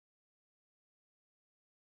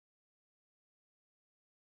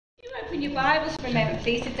Open your Bibles for a moment,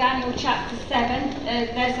 please, to Daniel chapter 7.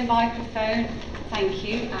 There's a microphone. Thank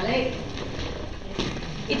you, Alec.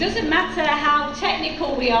 It doesn't matter how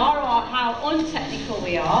technical we are or how untechnical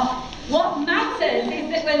we are. What matters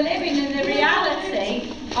is that we're living in the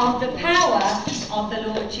reality of the power of the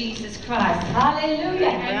Lord Jesus Christ. Hallelujah.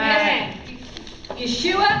 Amen.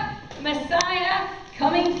 Yeshua, Messiah,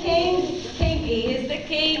 coming King. King, He is the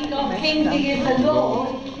King, not King, He is the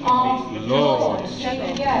Lord of the Lords. There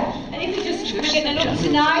we go. And if we're going to look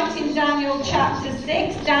tonight in Daniel chapter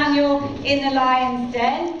 6, Daniel in the lion's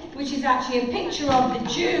den, which is actually a picture of the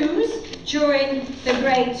Jews during the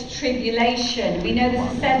Great Tribulation. We know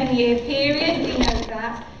there's a 7-year period, we know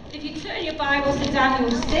that. If you turn your Bibles to Daniel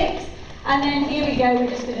 6, and then here we go, we're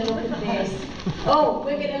just going to look at this. Oh,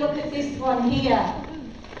 we're going to look at this one here.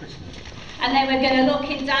 And then we're going to look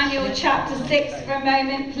in Daniel chapter 6 for a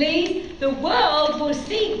moment, please. The world will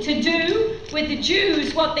seek to do with the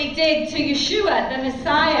Jews what they did to Yeshua, the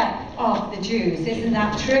Messiah of the Jews. Isn't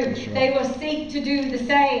that true? They will seek to do the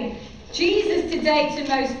same. Jesus today to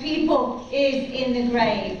most people is in the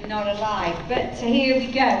grave, not alive. But here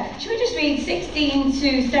we go. Should we just read 16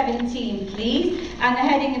 to 17, please? And the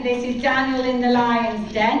heading of this is Daniel in the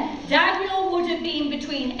lion's den. Daniel would have been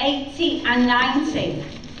between 80 and 90.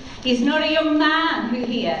 He's not a young man who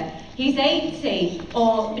here. He's 80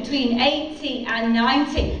 or between 80 and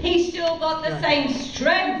 90. He's still got the same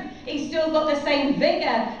strength. He's still got the same vigour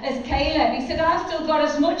as Caleb. He said, I've still got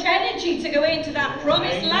as much energy to go into that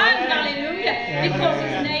promised land. Hallelujah. Because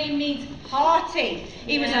his name means hearty.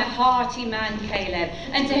 He was a hearty man, Caleb.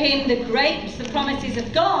 And to him, the grapes, the promises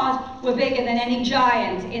of God, were bigger than any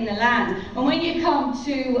giant in the land. And when you come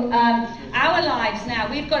to our lives now,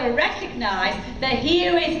 we've got to recognise that He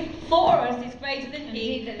who is for us is greater than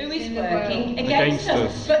he who is working against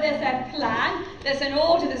us. But there's a plan, there's an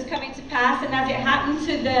order that's coming to pass, and as it happened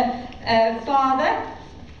to the Father,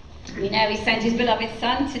 we know He sent His beloved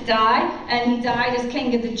Son to die, and He died as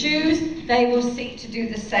King of the Jews. They will seek to do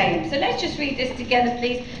the same. So let's just read this together,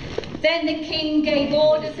 please. Then the king gave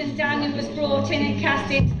orders, and Daniel was brought in and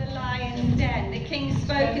cast into the lion's den. The king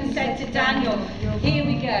spoke and said to Daniel, here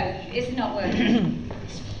we go. It's not working.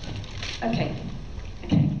 Okay,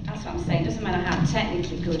 that's what I'm saying. Doesn't matter how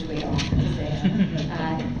technically good we are, does it?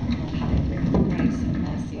 Grace and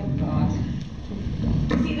mercy of God.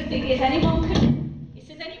 See, the thing is, anyone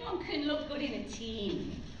can look good in a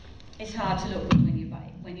team. It's hard to look good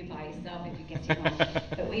when you're by yourself if you get it wrong.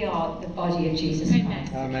 But we are the body of Jesus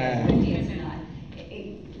Christ. Amen.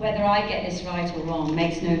 Whether I get this right or wrong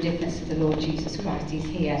makes no difference to the Lord Jesus Christ. He's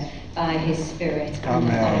here by His Spirit. And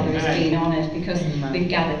the Father is being honoured because we've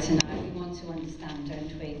gathered tonight. We want to understand,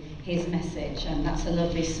 don't we, His message. And that's a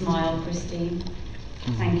lovely smile, Christine.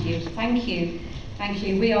 Thank you. Thank you. Thank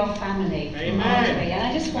you. We are family. Amen. And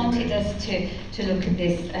I just wanted us to look at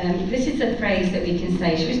this. This is a phrase that we can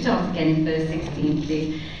say. Should we start again in verse 16,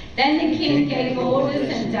 please? Then the king gave orders,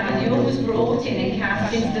 and Daniel was brought in and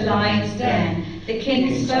cast into the lion's den. The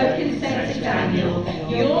king spoke and said to Daniel,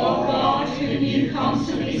 your God, whom you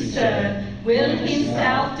constantly serve, will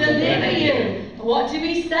Himself deliver you. What do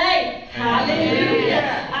we say?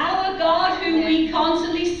 Hallelujah. Our God, whom we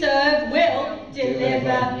constantly serve, will deliver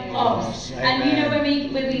us. And you know, when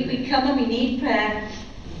we come and we need prayer,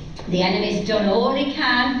 the enemy's done all he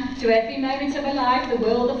can to every moment of our life, the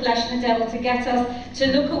world, the flesh and the devil, to get us to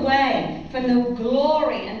look away from the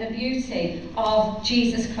glory and the beauty of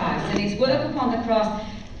Jesus Christ and His work upon the cross,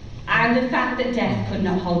 and the fact that death could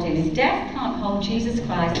not hold Him. If death can't hold Jesus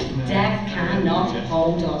Christ, death cannot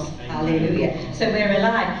hold us. Hallelujah. So we're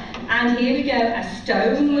alive. And here we go, a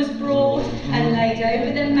stone was brought and laid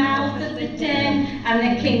over the mouth of the den,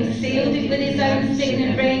 and the king sealed it with his own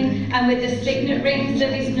signet ring and with the signet rings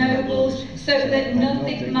of his nobles, so that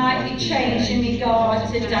nothing might be changed in regard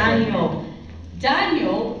to Daniel.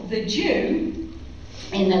 Daniel, the Jew,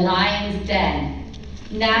 in the lion's den,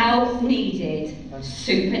 now needed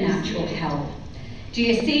supernatural help. Do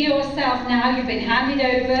you see yourself now? You've been handed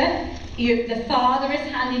over. The Father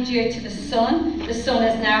has handed you to the Son. The Son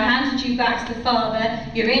has now handed you back to the Father.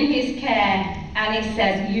 You're in His care, and He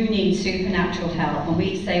says you need supernatural help. And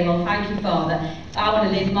we say, well, thank you, Father. I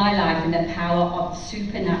want to live my life in the power of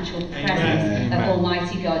supernatural presence of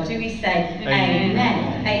Almighty God. Do we say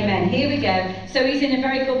Amen? Amen. Here we go. So He's in a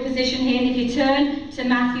very good position here. And if you turn to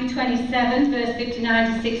Matthew 27, verse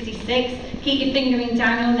 59 to 66, keep your finger in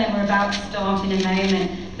Daniel, and then we're about to start in a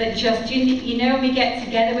moment. But just, you know, when we get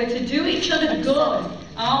together, we're to do each other good,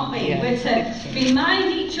 aren't we? We're to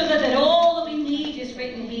remind each other that all that we need is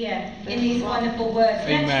written here in these wonderful words.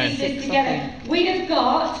 Let's read this together. We have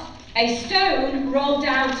got a stone rolled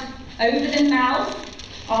out over the mouth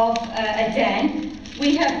of a den.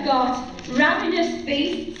 We have got ravenous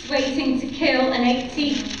beasts waiting to kill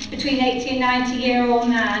between 80 and 90-year-old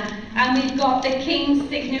man. And we've got the king's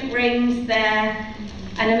signet rings there.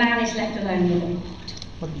 And a man is left alone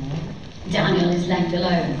with the Lord. Daniel is left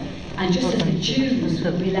alone. And just as the Jews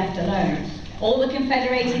will be left alone, all the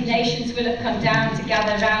confederated nations will have come down to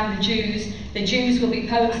gather around the Jews. The Jews will be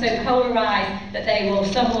so polarised that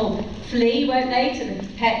some will flee, won't they, to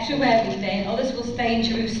the Petra where we've been. Others will stay in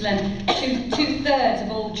Jerusalem. Two-thirds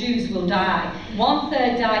of all Jews will die.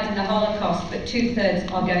 1/3 died in the Holocaust, but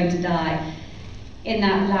 2/3 are going to die in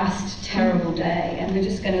that last terrible day. And we're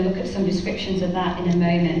just going to look at some descriptions of that in a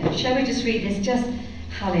moment. But shall we just read this? Just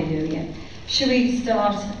hallelujah. Shall we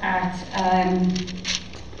start at,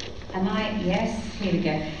 yes, here we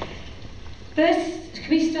go. Can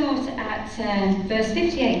we start at verse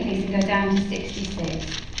 58, please, and go down to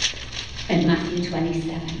 66 in Matthew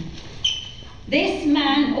 27. This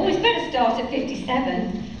man, it's better start at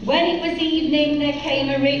 57. When it was evening, there came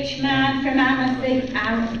a rich man from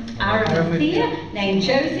Arimathea named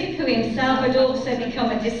Joseph, who himself had also become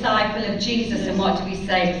a disciple of Jesus. And what do we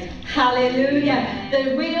say? Hallelujah.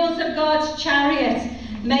 The wheels of God's chariot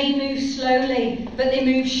may move slowly, but they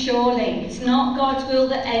move surely. It's not God's will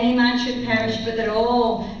that any man should perish, but that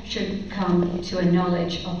all should come to a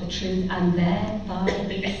knowledge of the truth and thereby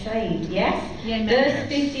be saved. Yes? Yeah, verse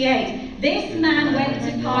 58. This man went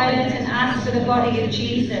to Pilate and asked for the body of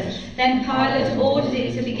Jesus. Then Pilate ordered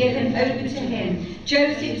it to be given over to him.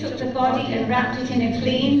 Joseph took the body and wrapped it in a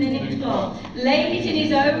clean linen cloth, laid it in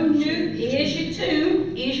his own new,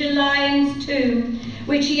 here's your lion's tomb,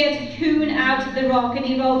 which he had hewn out of the rock, and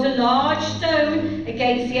he rolled a large stone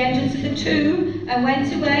against the entrance of the tomb and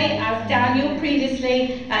went away as Daniel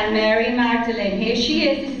previously and Mary Magdalene. Here she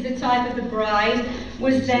is, this is the type of the bride,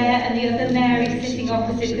 was there, and the other Mary sitting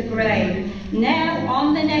opposite the grave. Now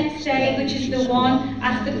on the next day, which is the one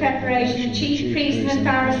after the preparation, the chief priests and the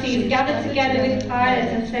Pharisees gathered together with Pilate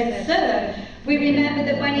and said, Sir, we remember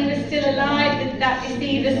that when he was still alive, that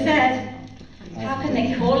deceiver said, how can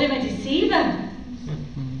they call him a deceiver?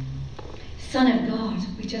 Son of God,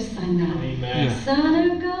 we just sang that. Amen. Yeah.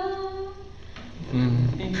 Son of God,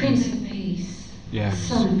 Prince of Peace, yes.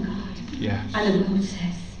 Son of God. Yes. And the world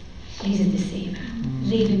says, he's a deceiver.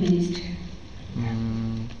 Leave him in his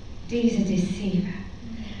tomb. He's a deceiver.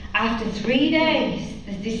 After 3 days,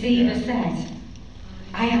 the deceiver said,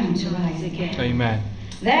 I am to rise again. Amen.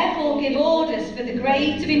 Therefore give orders for the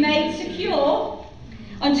grave to be made secure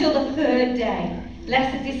until the 3rd day,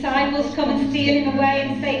 lest the disciples come and steal him away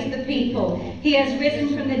and say to the people, he has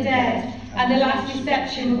risen from the dead, and the last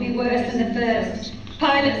deception will be worse than the first.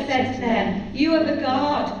 Pilate said to them, you have a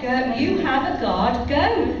God, go. You have a God,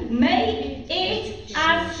 go. Make it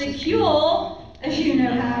as secure as you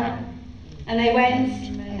know how. And they went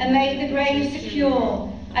and made the grave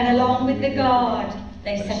secure, and along with the guard,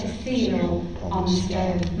 they set a seal on the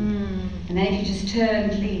stone. And then if you just turn,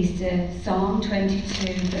 please, to Psalm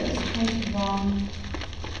 22, verse 21.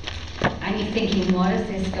 And you're thinking, what has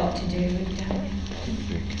this got to do with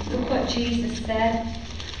Daniel? Look what Jesus said.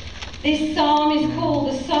 This psalm is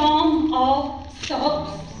called the Psalm of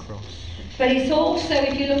Sobs. But it's also,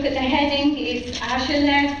 if you look at the heading, it's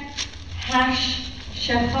Ashaleth Hash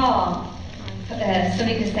Shahar.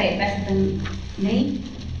 Somebody can say it better than me.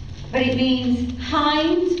 But it means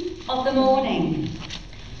hind of the morning,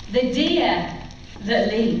 the deer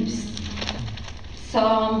that leaps.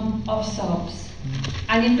 Psalm of Sobs.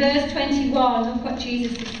 And in verse 21, look what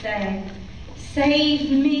Jesus is saying. Save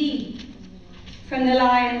me from the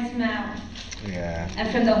lion's mouth, and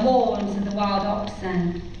from the horns of the wild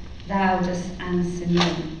oxen, thou dost answer me.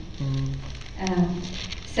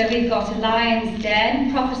 So we've got a lion's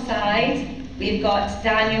den prophesied. We've got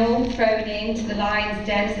Daniel thrown into the lion's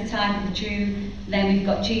den as a type of Jew. Then we've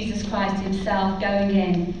got Jesus Christ himself going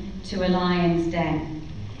in to a lion's den.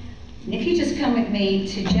 And if you just come with me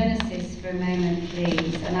to Genesis for a moment,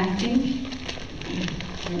 please. And I think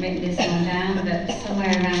I've written this one down, but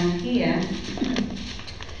somewhere around here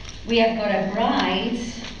we have got a bride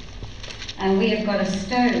and we have got a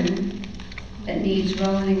stone that needs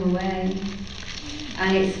rolling away.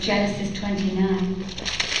 And it's Genesis 29.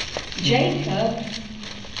 Jacob,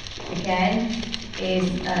 again, is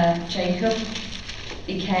Jacob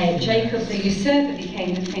the usurper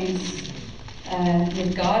became the prince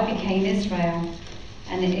with God, became Israel.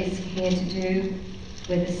 And it is here to do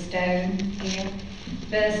with a stone here.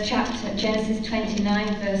 Genesis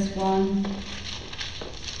 29, verse 1.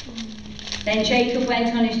 Then Jacob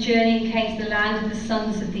went on his journey and came to the land of the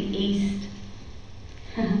sons of the east.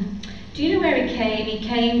 Do Do you know where he came? He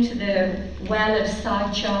came to the well of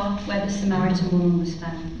Sychar, where the Samaritan woman was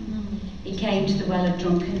found. He came to the well of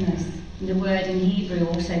drunkenness. And the word in Hebrew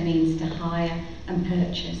also means to hire and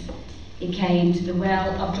purchase. He came to the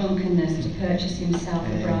well of drunkenness to purchase himself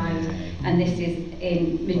a bride. And this is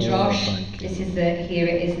in Midrash. This is here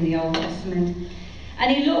it is in the Old Testament.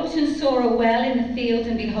 And he looked and saw a well in the field,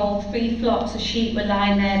 and behold, 3 flocks of sheep were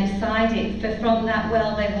lying there beside it, for from that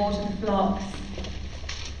well they watered the flocks.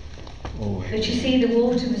 But you see, the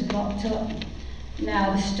water was blocked up.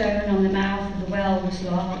 Now the stone on the mouth of the well was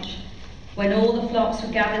large. When all the flocks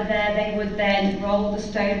were gathered there, they would then roll the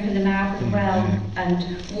stone from the mouth of the well and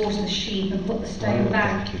water the sheep and put the stone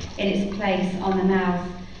back in its place on the mouth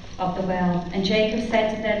of the well. And Jacob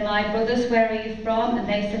said to them, my brothers, where are you from? And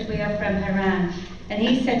they said, we are from Haran. And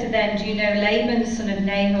he said to them, do you know Laban, son of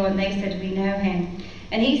Nahor? And they said, we know him.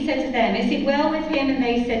 And he said to them, is it well with him? And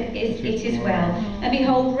they said, it is well. And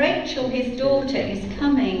behold, Rachel, his daughter, is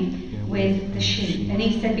coming with the sheep. And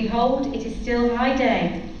he said, behold, it is still high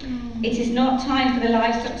day. It is not time for the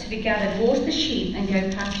livestock to be gathered. Water the sheep and go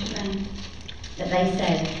pasture them. But they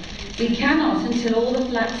said, we cannot until all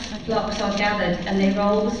the flocks are gathered, and they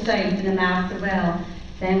roll the stone from the mouth of the well.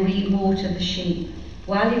 Then we water the sheep.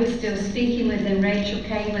 While he was still speaking with them, Rachel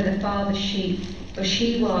came with her father's sheep, for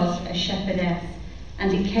she was a shepherdess.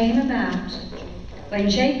 And it came about, when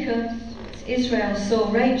Jacob, Israel,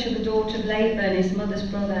 saw Rachel, the daughter of Laban, his mother's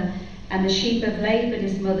brother, and the sheep of Laban,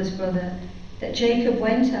 his mother's brother, that Jacob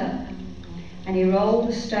went up, and he rolled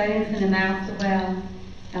the stone from the mouth of the well,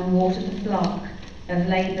 and watered the flock of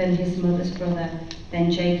Laban, his mother's brother. Then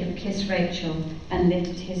Jacob kissed Rachel, and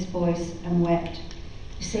lifted his voice, and wept.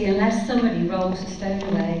 You see, unless somebody rolls the stone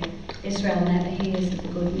away, Israel never hears of the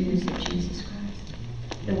good news of Jesus Christ,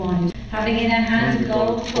 the one who, having in her hand a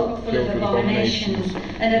gold cup full of abominations,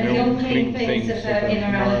 and of the unclean things of her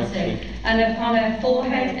immorality, and upon her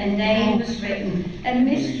forehead a name was written, a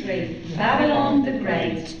mystery, Babylon the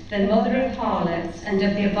Great, the mother of harlots, and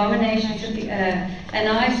of the abominations of the earth. And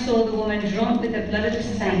I saw the woman drunk with the blood of the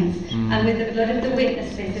saints, and with the blood of the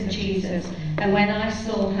witnesses of Jesus. And when I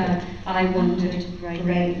saw her, I wondered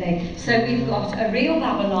greatly. So we've got a real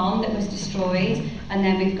Babylon that was destroyed, and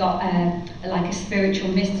then we've got like a spiritual,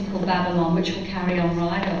 mystical Babylon, which will carry on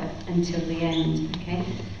right up until the end. Okay.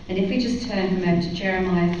 And if we just turn for a moment to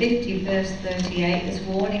Jeremiah 50, verse 38, there's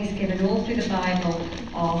warnings given all through the Bible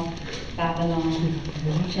of Babylon.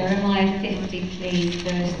 Jeremiah 50, please,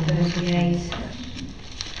 verse 38.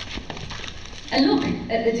 And look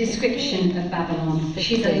at the description of Babylon.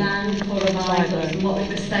 She's a land for revivals. And what we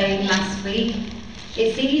were saying last week,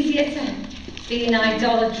 it's easier to be in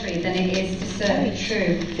idolatry than it is to serve the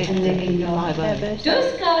true and living God.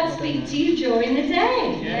 Does God speak to you during the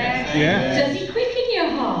day? Yes. Yes. Does he quicken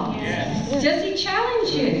your heart? Yes. Does he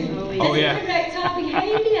challenge you? Does he correct our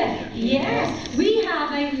behaviour? Yes. We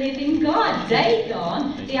have a living God.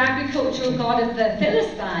 Dagon, the agricultural god of the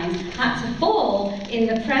Philistines, had to fall in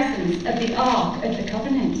the presence of the Ark of the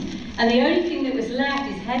Covenant. And the only thing that was left,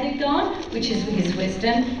 his head had gone, which is his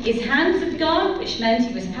wisdom, his hands had gone, which meant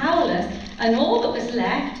he was powerless, and all that was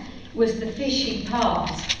left was the fishy part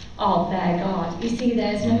of their God. You see,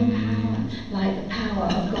 there's no power like the power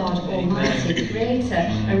of God Almighty, creator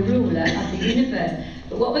and ruler of the universe.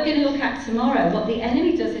 But what we're going to look at tomorrow, what the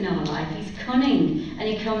enemy does in our life, he's cunning and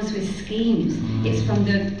he comes with schemes. It's from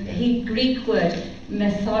the Greek word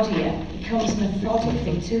methodia. He comes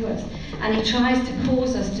methodically to us. And he tries to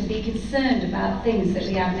cause us to be concerned about things that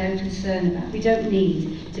we have no concern about. We don't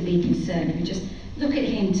need to be concerned. We just look at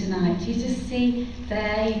him tonight. You just see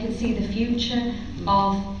there, you can see the future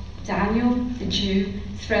of Daniel, the Jew,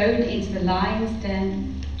 thrown into the lion's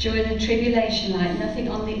den during the tribulation, like nothing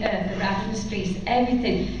on the earth, the ravenous beasts,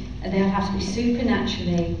 everything. And they'll have to be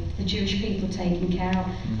supernaturally the Jewish people taken care of.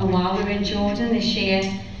 And while we were in Jordan this year,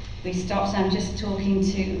 we stopped. I'm just talking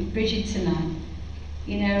to Bridget tonight.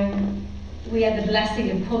 You know, we had the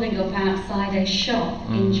blessing of pulling up outside a shop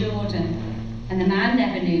in Jordan, and the man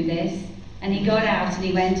never knew this, and he got out and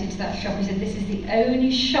he went into that shop. He said, this is the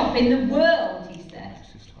only shop in the world, he said,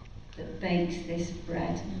 that bakes this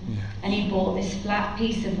bread. And he bought this flat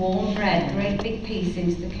piece of warm bread, great big piece,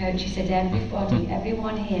 into the coach. He said,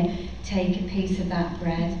 everyone here, take a piece of that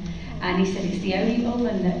bread. And he said, it's the only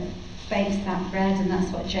oven that bakes that bread, and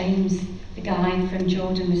that's what James, the guy from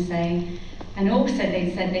Jordan, was saying. And also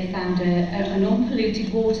they said they found an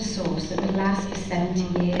unpolluted water source that would last for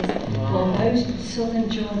 70 years. Well, those southern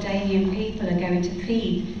Jordanian people are going to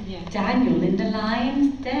feed Daniel in the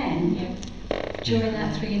lion's den during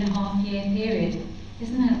that 3.5-year period.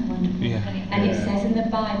 Isn't that wonderful? Yeah. And it says in the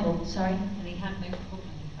Bible, sorry? And he had no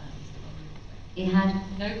problem with that. He had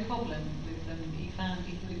no problem with them. He thought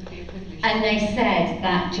it would be a privilege. And they said,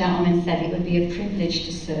 that gentleman said it would be a privilege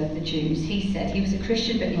to serve the Jews. He said he was a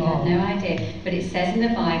Christian, but he had no idea. But it says in the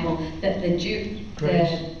Bible that the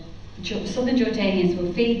southern Jordanians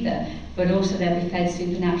will feed them, but also they'll be fed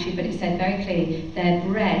supernaturally. But it said very clearly, their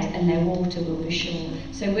bread and their water will be sure.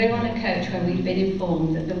 So we're on a coach where we've been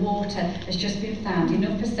informed that the water has just been found,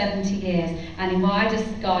 enough for 70 years. And why does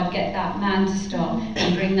God get that man to stop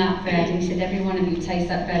and bring that bread? And he said, every one of you taste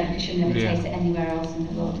that bread because you'll never taste it anywhere else in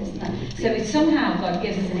the world, isn't it? So it's somehow God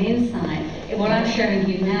gives us an insight. What I'm showing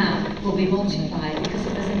you now will be multiplied, because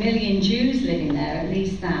if there's 1 million Jews living there, at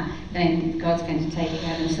least that, then God's going to take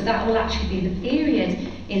care of them. So that will actually be the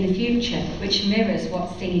period in the future which mirrors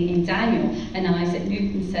what's seen in Daniel. And Isaac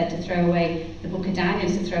Newton said to throw away the book of Daniel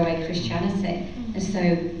is to throw away Christianity. And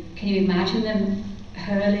so can you imagine them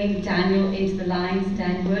hurling Daniel into the lion's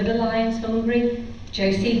den? Were the lions hungry?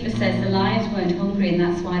 Josephus says the lions weren't hungry, and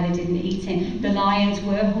that's why they didn't eat him. The lions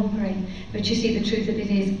were hungry. But you see, the truth of it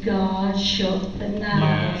is God shut the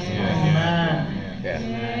mouth. Yes.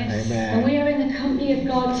 And we are in the company of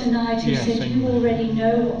God tonight, who said you already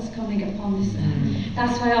know what's coming upon this earth.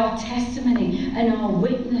 That's why our testimony and our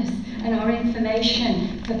witness and our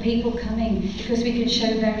information for people coming, because we can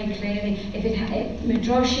show very clearly if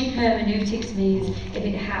Midrashic hermeneutics means if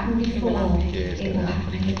it happened before, it will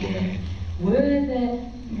happen again.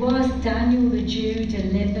 Was Daniel the Jew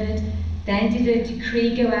delivered? Then did a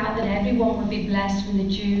decree go out that everyone would be blessed from the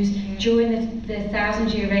Jews. During the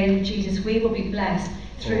 1,000-year reign of Jesus, we will be blessed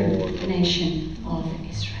through the nation of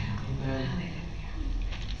Israel.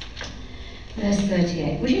 Verse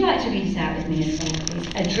 38. Would you like to read it out with me as well, please?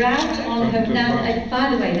 A drought on her... Now, by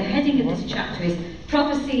the way, the heading of this chapter is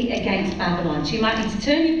Prophecy Against Babylon. So you might need to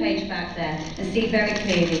turn your page back there and see very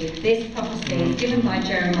clearly this prophecy is given by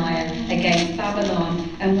Jeremiah against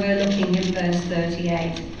Babylon, and we're looking in verse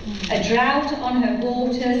 38. A drought on her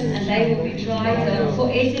waters, and they will be dried up, for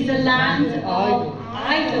it is a land of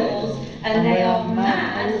idols, and they are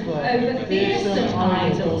mad over fearsome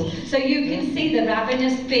idols. So you can see the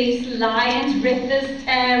ravenous beasts, lions, rippers,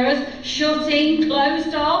 terrors, shut in,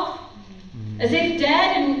 closed off, as if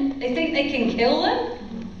dead, and they think they can kill them.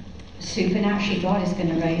 Supernaturally, God is going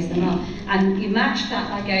to raise them up. And you match that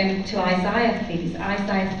by going to Isaiah, please.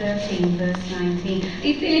 Isaiah 13, verse 19. Are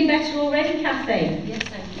you feeling better already, Kathy? Yes,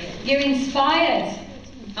 thank you. You're inspired,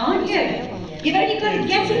 aren't you? You've only got to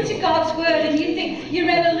get into God's word, and you think you're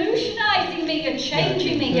revolutionising me, you're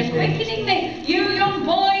changing me, you're quickening me. You young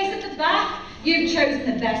boys at the back, you've chosen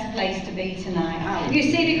the best place to be tonight. You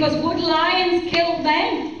see, because would lions kill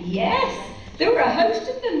men? Yes, there were a host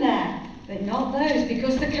of them there. But not those,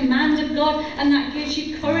 because the command of God, and that gives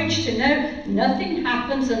you courage to know nothing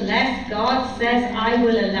happens unless God says, I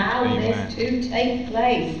will allow this to take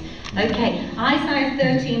place. Okay, Isaiah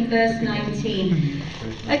 13, verse 19.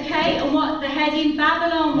 Okay, and what the heading?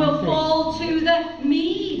 Babylon will fall to the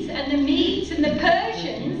Medes, and the Medes and the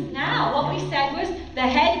Persians. Now, what we said was the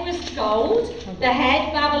head was gold. The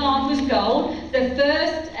head, Babylon, was gold. The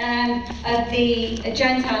first of the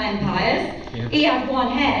Gentile empires, he had one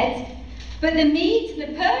head. But the Medes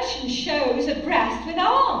and the Persians shows a breast with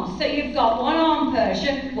arms. So you've got one arm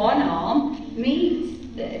Persia, one arm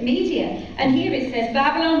Media. And here it says,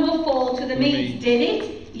 Babylon will fall to the Medes. Did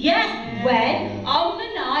it? Yes. When? On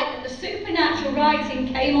the night that the supernatural writing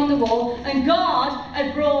came on the wall, and God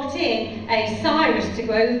had brought in a Cyrus to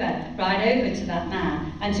go right over to that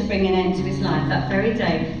man, and to bring an end to his life that very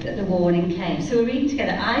day that the warning came. So we're reading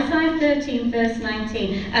together Isaiah 13, verse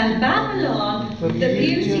 19. And Babylon, the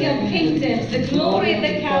beauty of kingdoms, the glory of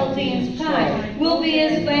the Chaldeans' pride, will be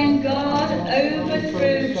as when God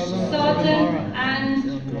overthrew Sodom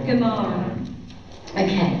and Gomorrah.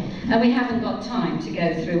 Okay. And we haven't got time to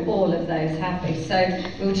go through all of those, have we? So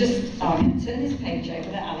we'll just, I'm going to turn this page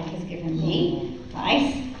over that Alec has given me,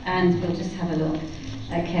 right? And we'll just have a look.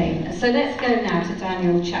 Okay, so let's go now to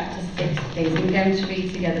Daniel chapter 6, please. We're going to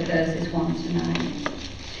read together verses 1 to 9.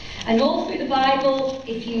 And all through the Bible,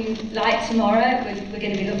 if you like tomorrow, we're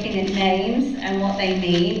going to be looking at names and what they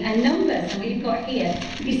mean, and numbers. And we've got here,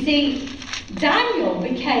 you see, Daniel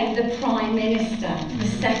became the Prime Minister, the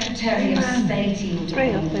Secretary of State he would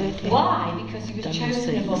be. Why? Because he was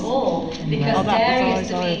chosen above all. Because Darius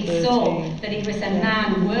the Mede saw that he was a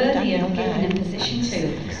man worthy of giving a position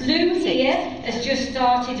to. Lou here has just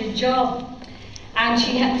started a job, and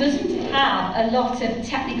she doesn't have a lot of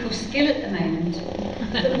technical skill at the moment.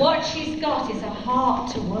 But what she's got is a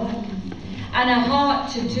heart to work, and a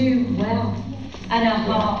heart to do well, and a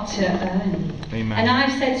heart to earn. Amen. And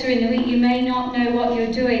I've said to her in the week, you may not know what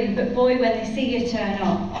you're doing, but boy, when they see you turn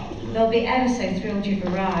up, they'll be ever so thrilled you've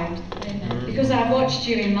arrived. Amen. because I watched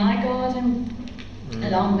you in my garden,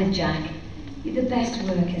 along with Jack. You're the best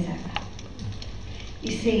workers ever.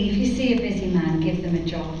 You see, if you see a busy man, give them a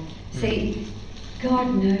job. See,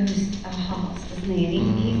 God knows our hearts, doesn't he?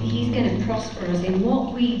 And he's going to prosper us in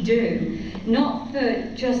what we do, not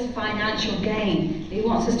for just financial gain. He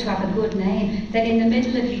wants us to have a good name. Then in the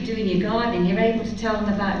middle of you doing your gardening, you're able to tell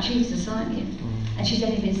them about Jesus, aren't you? And she's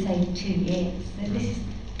only been saved 2 years.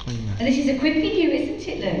 So this is equipping you, isn't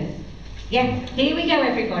it, Lou? Yeah, here we go,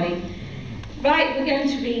 everybody. Right, we're going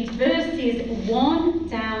to read verses 1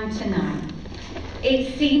 down to 9.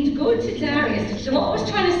 It seemed good to Darius. So what I was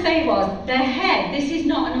trying to say was, the head, this is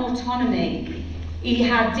not an autonomy. He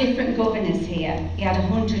had different governors here. He had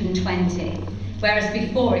 120. Whereas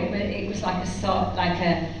before it was like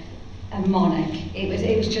a monarch.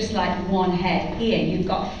 It was just like one head. Here you've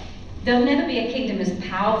got, there'll never be a kingdom as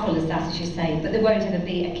powerful as that, as you say, but there won't ever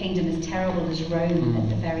be a kingdom as terrible as Rome at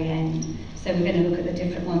the very end. So we're going to look at the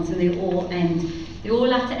different ones, and they all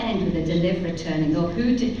have to end with a deliverer turning up.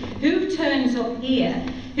 Who turns up here?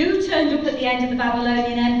 Who turned up at the end of the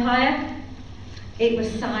Babylonian Empire? It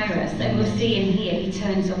was Cyrus, and we'll see him here. He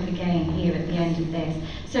turns up again here at the end of this.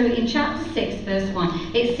 So in chapter 6, verse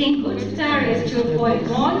 1, it seemed good to Darius to appoint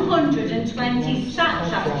 120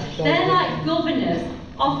 satraps. They're like governors,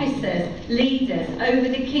 officers, leaders over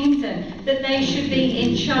the kingdom, that they should be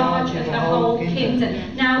in charge of the whole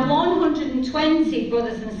kingdom. Now 120,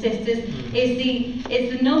 brothers and sisters,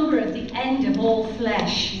 is the number of the end of all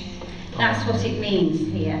flesh. That's what it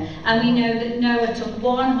means here. And we know that Noah took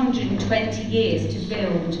 120 years to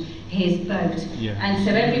build his boat. Yeah. And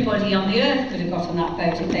so everybody on the earth could have got on that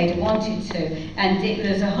boat if they'd have wanted to. And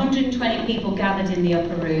there was 120 people gathered in the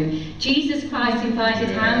upper room. Jesus Christ invited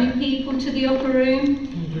how many people to the upper room?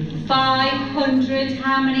 500.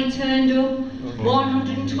 How many turned up?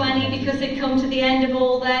 120, because they'd come to the end of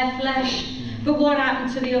all their flesh. But what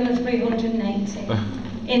happened to the other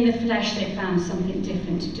 380? In the flesh they found something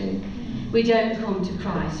different to do. We don't come to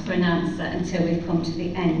Christ for an answer until we've come to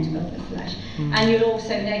the end of the flesh. And you'll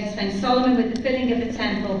also notice when Solomon, with the filling of the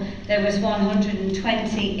temple, there was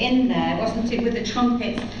 120 in there, wasn't it, with the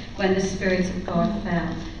trumpets when the Spirit of God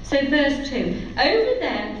fell. So verse 2, over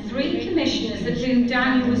them 3 commissioners, of whom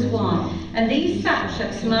Daniel was one, and these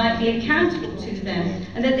satraps might be accountable to them,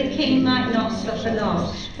 and that the king might not suffer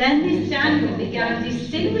loss. Then this Daniel began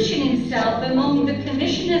distinguishing himself among the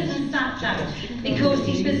commissioners and satraps, because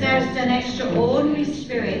he possessed an extraordinary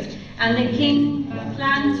spirit, and the king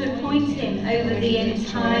planned to appoint him over the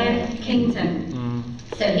entire kingdom.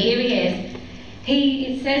 So here he is.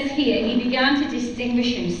 It says here, he began to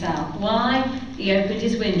distinguish himself. Why? He opened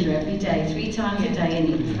his window every day, 3 times a day, and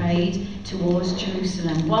he prayed towards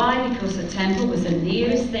Jerusalem. Why? Because the temple was the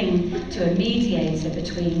nearest thing to a mediator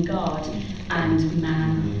between God and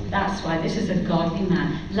man. That's why this is a godly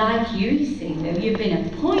man. Like you see, though, you've been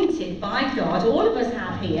appointed by God, all of us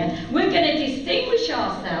have here. We're going to distinguish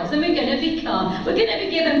ourselves, and we're going to be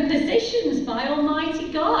given positions by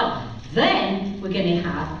Almighty God. Then we're going to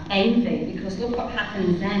have envy, because look what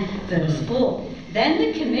happens then, verse 4. Then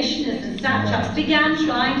the commissioners and satraps began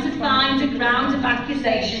trying to find a ground of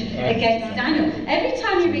accusation against Daniel. Every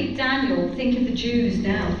time you read Daniel, think of the Jews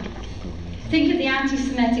now. Think of the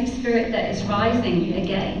anti-Semitic spirit that is rising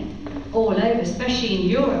again all over, especially in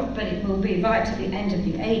Europe, but it will be right to the end of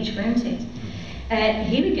the age, won't it?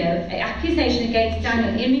 Here we go, an accusation against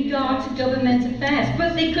Daniel in regard to government affairs,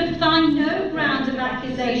 but they could find no ground of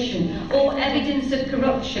accusation or evidence of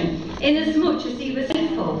corruption, inasmuch as he was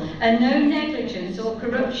faithful, and no negligence or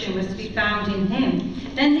corruption was to be found in him.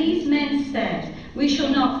 Then these men said, we shall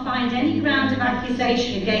not find any ground of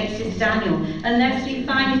accusation against this Daniel, unless we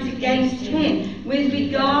find it against him with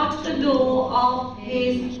regard to the law of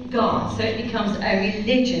his God. So it becomes a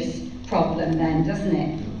religious problem then, doesn't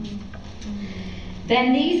it?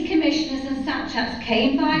 Then these commissioners and satraps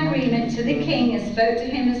came by agreement to the king and spoke to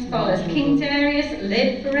him as follows. King Darius,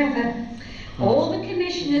 live forever. All the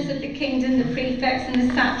commissioners of the kingdom, the prefects and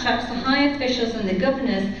the satraps, the high officials and the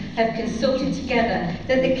governors have consulted together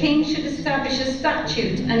that the king should establish a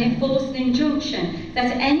statute and enforce an injunction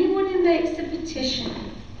that anyone who makes a petition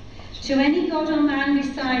to any god or man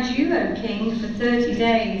besides you, O king, for 30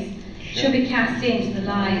 days shall be cast into the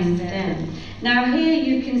lion's den. Now here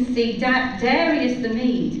you can see that Darius the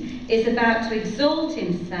Mede is about to exalt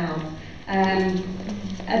himself and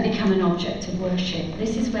become an object of worship.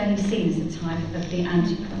 This is where he sees the type of the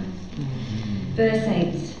Antichrist. Verse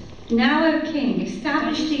 8. Now, O king,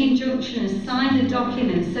 establish the injunction and sign the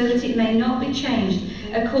document so that it may not be changed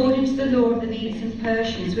according to the law of the Medes and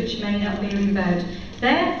Persians, which may not be revoked.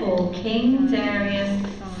 Therefore, King Darius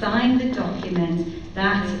signed the document,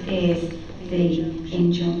 that is the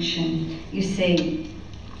injunction. You see,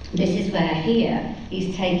 this is where here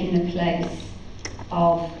he's taking the place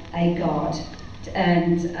of a god,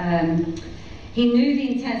 and he knew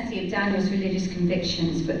the intensity of Daniel's religious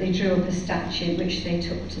convictions, but they drew up a statute which they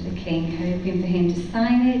took to the king, hoping for him to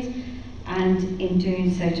sign it, and in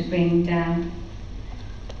doing so to bring down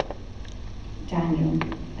Daniel.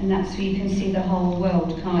 And that's where you can see the whole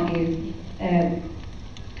world, can't you,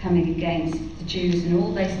 coming against the Jews and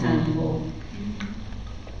all they stand for.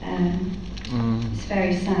 It's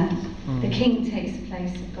very sad. The king takes the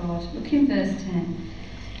place of God. Look in verse 10.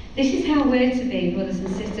 This is how we're to be, brothers and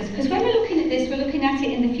sisters, because when we're looking at this, we're looking at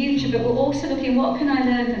it in the future, but we're also looking, what can I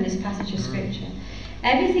learn from this passage of scripture?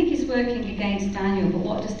 Everything is working against Daniel, but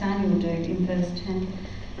what does Daniel do in verse 10?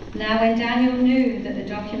 Now when Daniel knew that the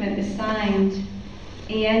document was signed,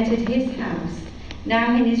 he entered his house.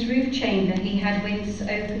 Now in his roof chamber he had windows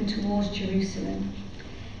open towards Jerusalem.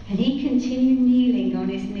 And he continued kneeling on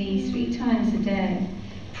his knees 3 times a day,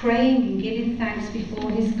 praying and giving thanks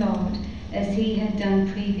before his God, as he had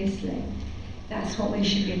done previously. That's what we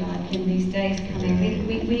should be like in these days coming.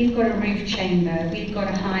 We've got a roof chamber, we've got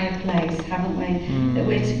a higher place, haven't we? That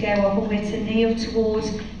we're to go up and we're to kneel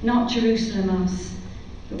towards, not Jerusalem us,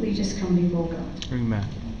 but we just come before God. Amen.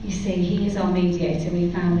 You see, he is our mediator. We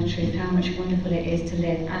found the truth, how much wonderful it is to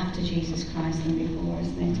live after Jesus Christ than before,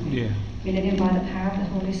 isn't it? Yeah. We're living by the power of the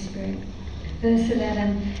Holy Spirit. Verse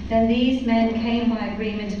 11, then these men came by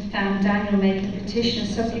agreement and found Daniel making petition and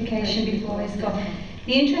supplication before his God.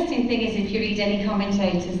 The interesting thing is, if you read any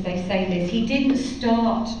commentators, they say this, he didn't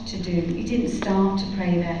start to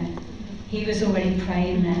pray then. He was already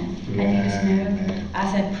praying then, and he was known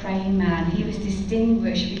as a praying man. He was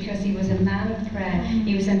distinguished because he was a man of prayer.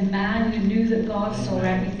 He was a man who knew that God saw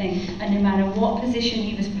everything, and no matter what position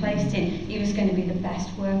he was placed in, he was going to be the best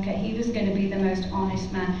worker. He was going to be the most honest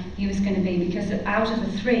man he was going to be, because out of the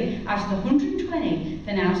 120,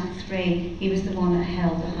 then out of the 3, he was the one that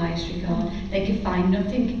held the highest regard. They could find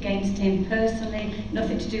nothing against him personally,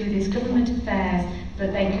 nothing to do with his government affairs,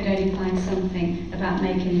 but they could only find something about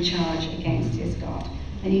making a charge against his God.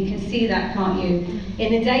 And you can see that, can't you?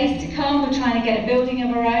 In the days to come, we're trying to get a building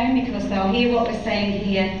of our own, because they'll hear what we're saying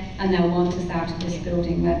here and they'll want us out of this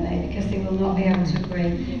building, won't they? Because they will not be able to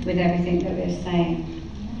agree with everything that we're saying.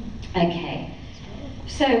 Okay.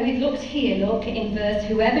 So we've looked here, look in verse,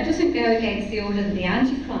 whoever doesn't go against the order that the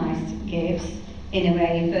Antichrist gives, in a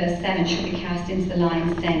way, in verse 7, should be cast into the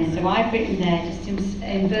lion's den. So I've written there, just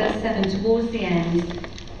in verse 7, towards the end,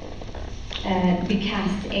 be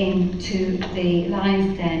cast into the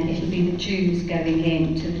lion's den. It'll be the Jews going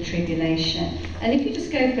into the tribulation. And if you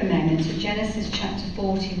just go for a moment to Genesis chapter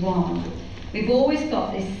 41, we've always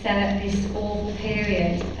got this awful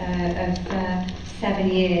period of 7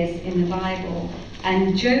 years in the Bible.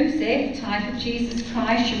 And Joseph, type of Jesus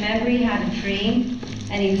Christ, remember he had a dream,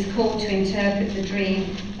 and he was called to interpret the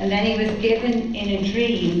dream, and then he was given in a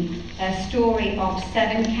dream a story of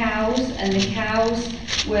 7 cows, and the cows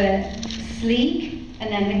were sleek,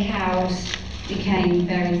 and then the cows became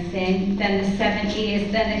very thin, then the 7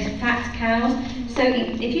 ears, then the fat cows. So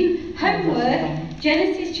if you homework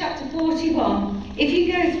Genesis chapter 41, if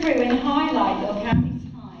you go through and highlight, look how many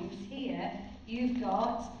times here you've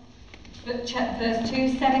got verse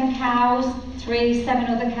 2, 7 cows, 3, 7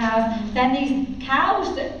 other cows. Then these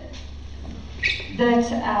cows that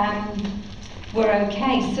were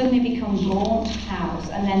okay suddenly become gaunt cows,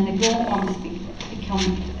 and then the gaunt ones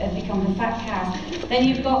become the fat cows. Then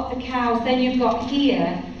you've got the cows. Then you've got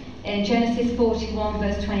here in Genesis 41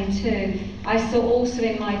 verse 22. I saw also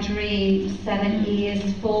in my dream 7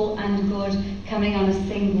 ears full and good coming on a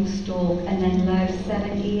single stalk, and then lo,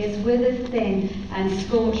 7 ears withered thin and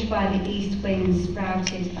scorched by the east wind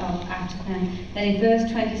sprouted up after them. Then in verse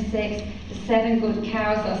 26, the 7 good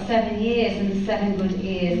cows are 7 years, and the 7 good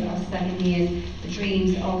ears are 7 years. The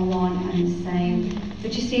dreams are one and the same.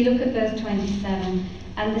 But you see, look at verse 27.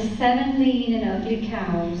 And the 7 lean and ugly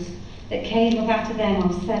cows that came up after them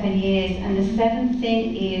are 7 years, and the 7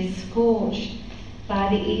 thin ears scorched by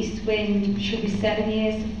the east wind shall be 7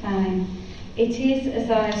 years of famine. It is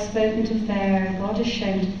as I have spoken to Pharaoh. God has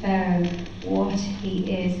shown to Pharaoh what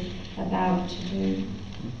he is about to do.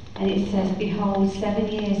 And it says, behold, 7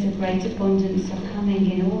 years of great abundance are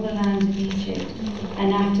coming in all the land of Egypt,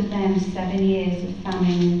 and after them 7 years of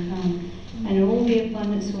famine will come. And all the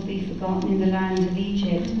abundance will be forgotten in the land of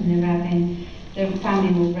Egypt, and the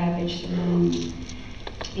famine will ravage the land.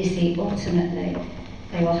 You see, ultimately,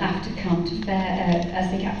 they will have to come to Pharaoh,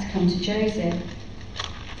 as they had to come to Joseph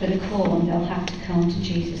for the call, and they'll have to come to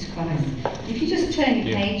Jesus Christ. If you just turn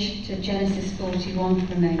your page to Genesis 41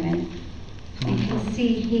 for a moment, you can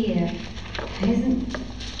see here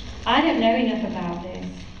I don't know enough about this,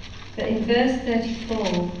 but in verse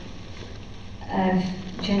 34 of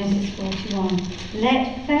Genesis 41,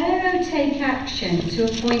 let Pharaoh take action to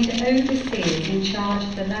appoint overseers in charge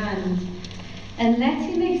of the land, and let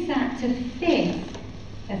him exact a fifth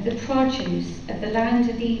of the produce of the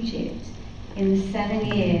land of Egypt in the 7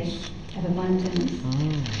 years of abundance.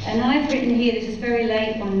 And I've written here, this is very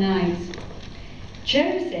late one night,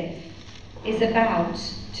 Joseph is about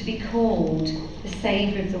to be called the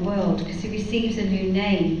Saviour of the world because he receives a new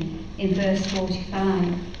name in verse 45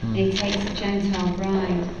 and he takes a Gentile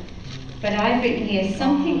bride. But I've written here,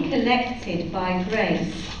 something collected by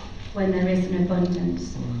grace when there is an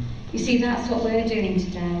abundance. You see, that's what we're doing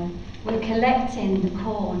today. We're collecting the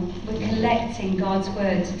corn. We're collecting God's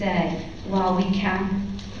word today while we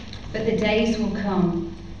can. But the days will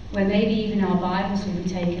come where maybe even our Bibles will be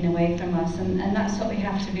taken away from us. And that's what we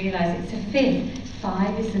have to realise. It's a fifth.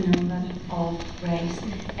 5 is the number of grace.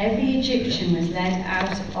 Every Egyptian was led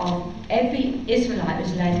out of, every Israelite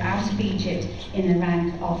was led out of Egypt in the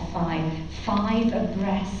rank of 5. 5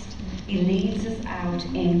 abreast. He leads us out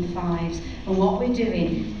in 5s. And what we're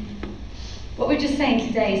doing, what we're just saying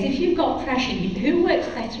today is if you've got pressure, who works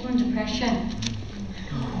better under pressure?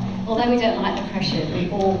 Although we don't like the pressure, we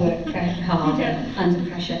all work hard under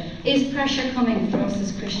pressure. Is pressure coming for us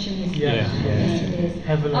as Christians? Yes, yes it is.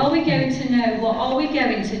 Heavily. Are we going to know what? Are we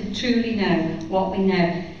going to truly know what we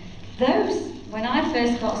know? When I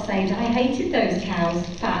first got saved, I hated those cows,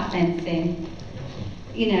 fat then thin.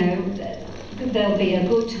 You know, there'll be a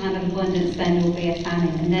good time of abundance, then there'll be a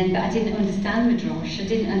famine. But I didn't understand Midrash. I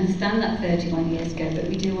didn't understand that 31 years ago, but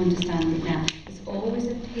we do understand it now. Always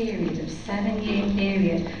a period of 7-year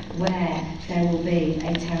period where there will be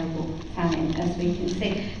a terrible famine, as we can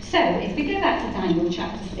see. So if we go back to Daniel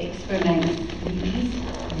chapter 6 for a moment, please,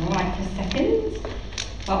 right for a second.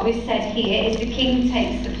 What we've said here is the king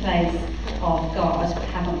takes the place of God,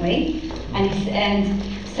 haven't we? And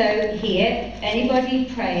so here,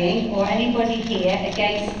 anybody praying or anybody here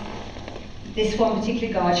against this one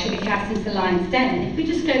particular God should be cast into the lion's den. If we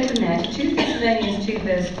just go from there to 2 Thessalonians 2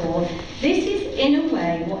 verse 4, this is in a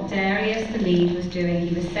way what Darius the Mede was doing.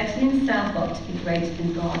 He was setting himself up to be greater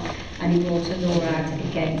than God, and he brought a law out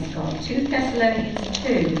against God. 2 Thessalonians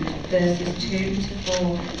 2 verses 2 to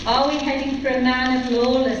 4. Are we heading for a man of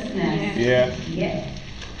lawlessness? Yeah. Yeah.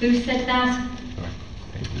 Who said that?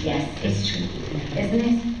 Yes, it's true, isn't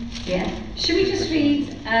it? Yeah. Should we just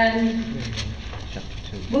read?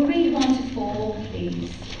 We'll read 1 to 4,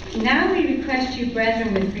 please. Now we request you,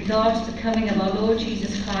 brethren, with regard to the coming of our Lord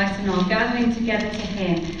Jesus Christ and our gathering together to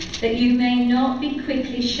him, that you may not be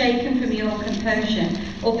quickly shaken from your composure,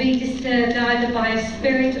 or be disturbed either by a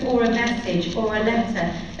spirit or a message or a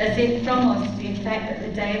letter, as if from us to the effect that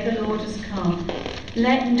the day of the Lord has come.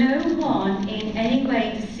 Let no one in any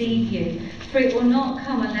way deceive you, for it will not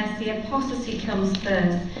come unless the apostasy comes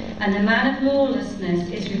first, and the man of lawlessness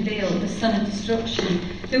is revealed, the son of destruction,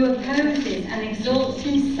 who opposes and exalts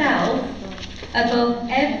himself above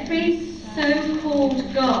every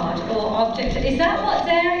so-called God or object. Is that what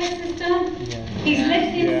Darius has done? Yeah. He's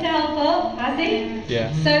lifted himself up, has he?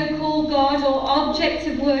 Yeah. So-called God or object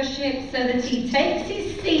of worship, so that he takes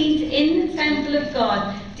his seat in the temple of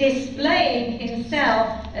God, displaying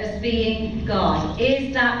himself as being God.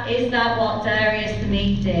 Is that what Darius the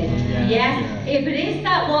Mede did? Yeah. Yes. Yeah. But is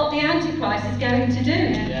that what the Antichrist is going to do?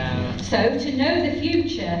 Yeah. So to know the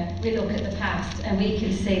future, we look at the past and we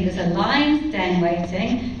can see there's a lion's den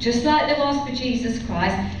waiting, just like there was for Jesus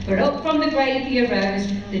Christ. But up from the grave he arose,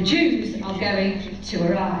 the Jews are going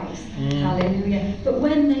to arise. Hallelujah. But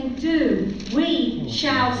when they do, we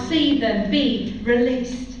shall see them be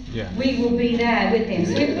released. Yeah. We will be there with him.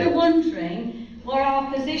 So if we're wondering what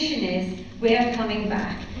our position is, we are coming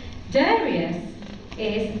back. Darius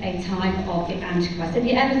is a type of the Antichrist. Have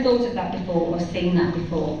you ever thought of that before or seen that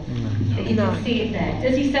before? No. That you can see it there.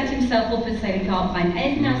 Does he set himself up and say we can't find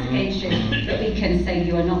anything else against you, that we can say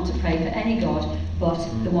you are not to pray for any God but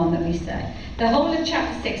the one that we say? The whole of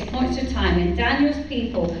chapter 6 points to a time when Daniel's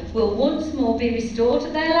people will once more be restored to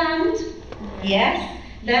their land. Yes.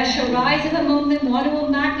 There shall rise up among them one who will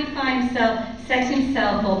magnify himself, set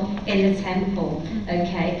himself up in the temple.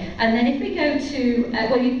 Okay, and then if we go to,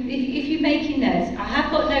 if you're making notes, I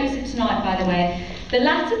have got notes of tonight, by the way. The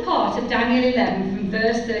latter part of Daniel 11 from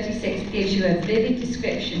verse 36 gives you a vivid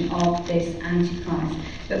description of this Antichrist.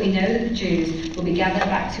 But we know that the Jews will be gathered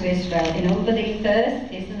back to Israel in unbelief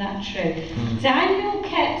first. Isn't that true? Daniel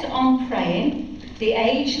kept on praying. The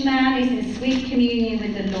aged man is in sweet communion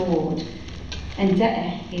with the Lord. And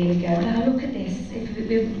here we go. Now look at this.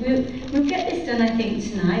 We'll get this done, I think,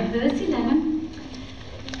 tonight. Verse 11.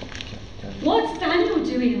 What's Daniel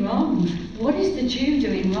doing wrong? What is the Jew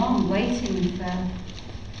doing wrong, waiting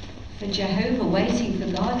for Jehovah, waiting for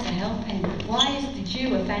God to help him? Why is the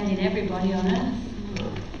Jew offending everybody on earth?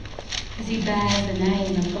 Because he bears the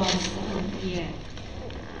name of God's Son. Yeah.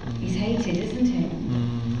 He's hated, isn't he?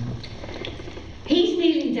 He's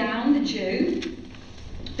kneeling down, the Jew.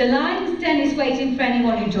 The lion's den is waiting for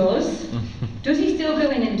anyone who does. Does he still go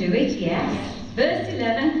in and do it? Yes. Verse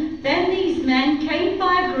 11, then these men came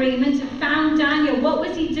by agreement and found Daniel. What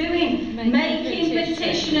was he doing? Making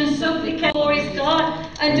petition and supplication for his God.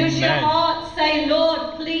 And does your heart say,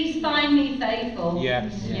 Lord, please find me faithful?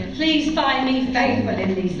 Yes. Please find me faithful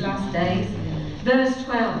in these last days. Verse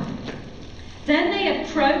 12. Then they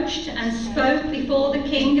approached and spoke before the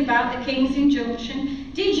king about the king's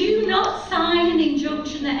injunction. Did you not sign an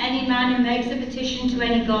injunction that any man who makes a petition to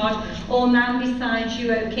any god or man besides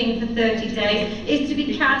you, O king, for 30 days is to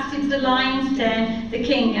be cast into the lion's den? The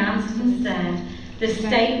king answered and said, the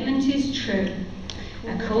statement is true,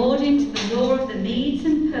 according to the law of the Medes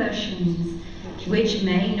and Persians, which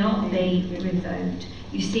may not be revoked.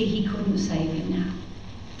 You see, he couldn't save him now.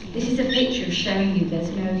 This is a picture of showing you there's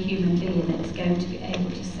no human being that's going to be able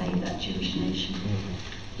to save that Jewish nation.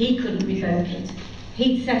 He couldn't revoke it.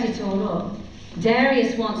 He'd set it all up.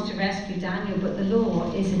 Darius wants to rescue Daniel, but the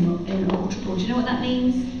law is inalterable. Do you know what that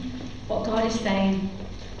means? What God is saying?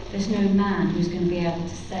 There's no man who's going to be able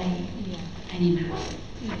to save any man.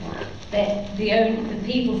 The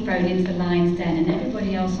people thrown into the lion's den, and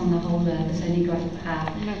everybody else on the whole earth has only got to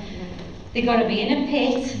have. They've got to be in a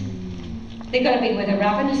pit. They've got to be with a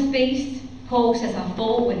ravenous beast. Paul says, I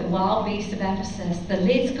fought with the wild beast of Ephesus. The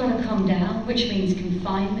lid's got to come down, which means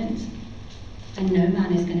confinement. And no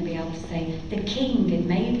man is going to be able to say, the king had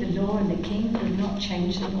made the law and the king could not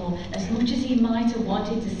change the law. As much as he might have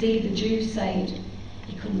wanted to see the Jews saved,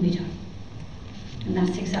 it couldn't be done. And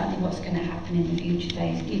that's exactly what's going to happen in the future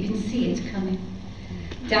days. You can see it coming.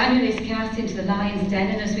 Daniel is cast into the lion's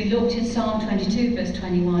den, and as we looked in Psalm 22, verse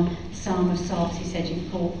 21, the Psalm of Psalms, he said, you've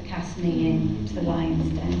cast me into the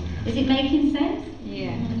lion's den. Is it making sense?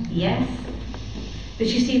 Yeah. Yes. But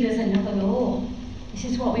you see, there's another law. This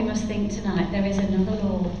is what we must think tonight. There is another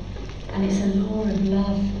law, and it's a law of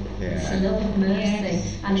love. Yeah. It's a love of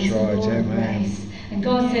mercy, and it's a law of grace. And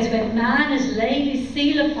God says, when man has laid his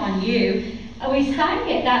seal upon you, and we sang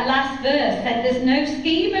it, that last verse, that there's no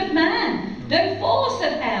scheme of man, no force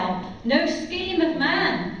of hell, no scheme of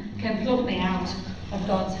man can pluck me out of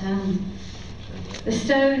God's hand. The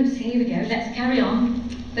stones, here we go, let's carry on.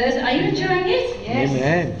 Are you enjoying it? Yes.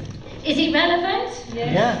 Amen. Is it relevant?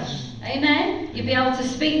 Yes. Amen. You'll be able to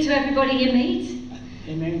speak to everybody you meet.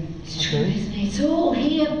 Amen. It's true, isn't it? It's all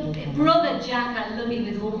here. Brother Jack, I love you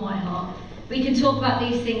with all my heart. We can talk about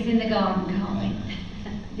these things in the garden, can't we?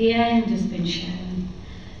 The end has been shown.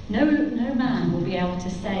 No man will be able to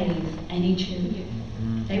save any Jew.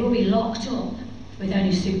 They will be locked up with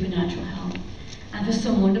only supernatural help. And for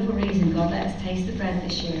some wonderful reason, God let us taste the bread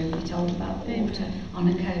this year and be told about water on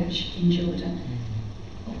a coach in Jordan.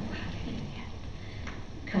 Oh, hallelujah.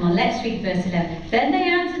 Come on, let's read verse 11. Then they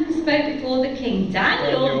answered and spoke before the king.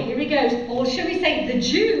 Daniel, here he goes, or shall we say the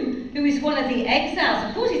Jew, who is one of the exiles,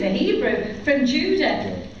 of course he's a Hebrew, from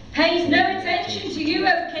Judah, pays no attention to you,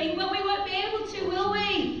 O king. Well, we won't be able to, will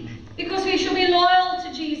we? Because we shall be loyal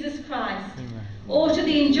to Jesus Christ, or to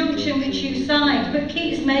the injunction which you signed, but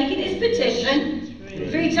keeps making his petition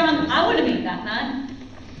 3 times. I want to meet that man.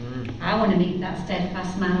 I want to meet that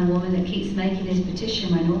steadfast man or woman that keeps making his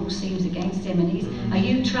petition when all seems against him. And are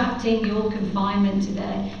you trapped in your confinement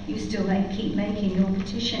today? You still keep making your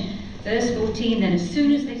petition. Verse 14, then as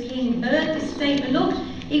soon as the king heard this statement, look,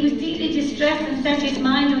 he was deeply distressed and set his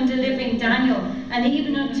mind on delivering Daniel. And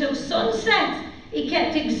even until sunset, he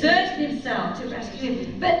kept exerting himself to rescue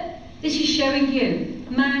him. But this is showing you,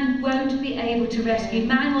 man won't be able to rescue.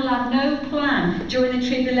 Man will have no plan during the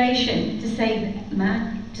tribulation to save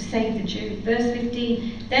man, to save the Jew. Verse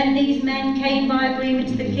 15, then these men came by agreement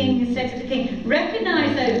to the king and said to the king,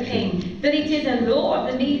 recognize, O king, that it is a law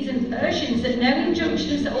of the Medes and Persians that no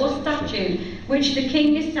injunctions or statute which the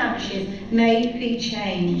king establishes may be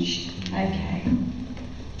changed. Okay.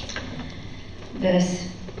 Verse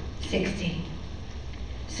 16.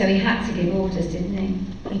 So he had to give orders, didn't he?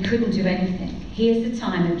 He couldn't do anything. Here's the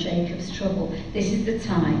time of Jacob's trouble. This is the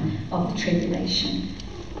time of the tribulation.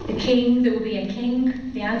 The king, there will be a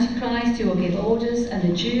king, the Antichrist, who will give orders, and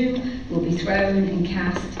the Jew will be thrown and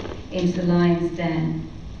cast into the lion's den.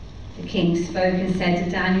 The king spoke and said to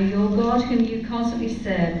Daniel, your God, whom you constantly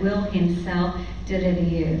serve, will himself deliver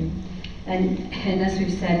you. And as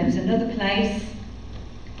we've said, there was another place,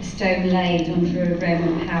 a stone laid under a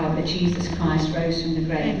Roman power, but Jesus Christ rose from the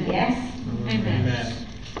grave. Yes? Amen.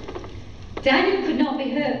 Daniel could not be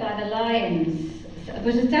hurt by the lions.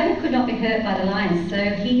 But as Daniel could not be hurt by the lions, so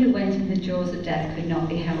he who went in the jaws of death could not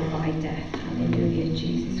be held by death. Hallelujah,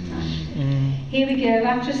 Jesus Christ. Here we go.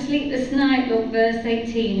 After a sleepless night, look, verse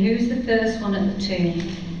 18. Who's the first one at the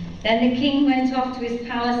tomb? Then the king went off to his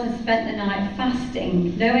palace and spent the night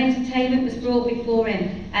fasting. No entertainment was brought before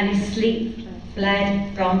him, and his sleep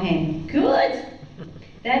fled from him. Good.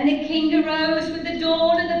 Then the king arose with the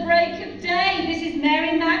dawn and the break of day. This is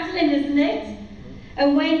Mary Magdalene, isn't it?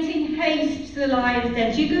 And went in haste to the lion's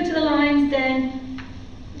den. Do you go to the lion's den?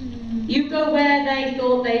 You go where they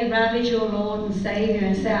thought they'd ravage your Lord and Saviour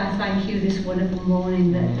and say, I thank you this wonderful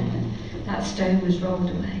morning that that stone was rolled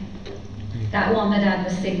away. That one that had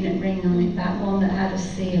the signet ring on it, that one that had a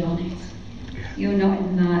seal on it. You're not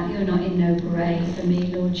in no grave for me,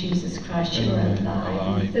 Lord Jesus Christ. You're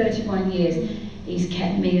alive. In 31 years, He's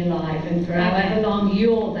kept me alive, and for however long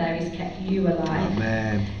you're there, He's kept you alive.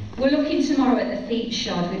 Amen. We're looking tomorrow at the feet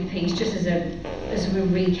shod with peace, just as we're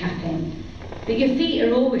recapping. But your feet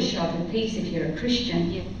are always shod with peace if you're a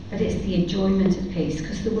Christian. But it's the enjoyment of peace,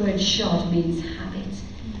 because the word shod means habit.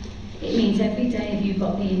 It means every day have you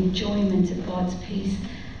got the enjoyment of God's peace.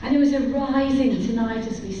 And there was a rising tonight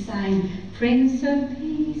as we sang, Prince of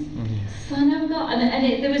Peace, Son of God.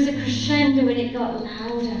 And there was a crescendo and it got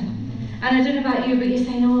louder. And I don't know about you, but you're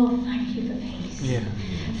saying, oh, thank you for peace. Yeah.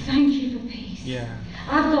 Thank you for peace. Yeah.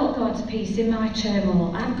 I've got God's peace in my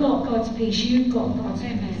turmoil. I've got God's peace. You've got God's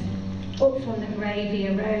peace. Up from the grave he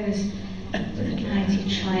arose with a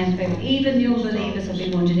mighty triumph. Even the unbelievers will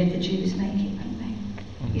be wondering if the Jews make it, won't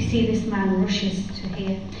they? You see this man rushes to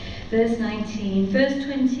here. Verse 19. Verse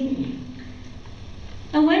 20.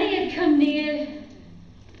 And when he had come near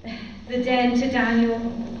the den to Daniel,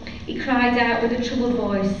 he cried out with a troubled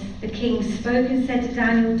voice. The king spoke and said to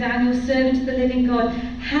Daniel, Daniel, servant of the living God,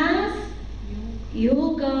 has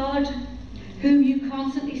your God, whom you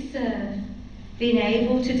constantly serve, been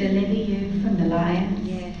able to deliver you from the lions?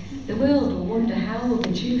 Yes. The world will wonder, how will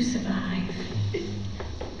the Jews survive?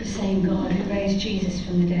 The same God who raised Jesus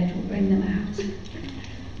from the dead will bring them out.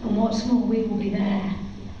 And what's more, we will be there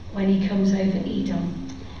when he comes over Edom.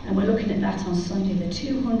 And we're looking at that on Sunday. The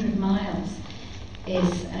 200 miles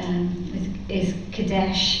is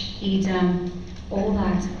Kadesh, Edom, all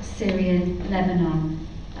that, Syrian, Lebanon,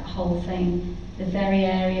 that whole thing. The very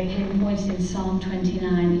area pinpointed in Psalm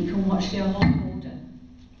 29. You can watch the whole order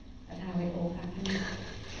of how it all happened.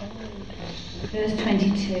 Verse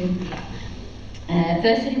 22.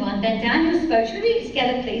 Verse 21. Then Daniel spoke. Should we read it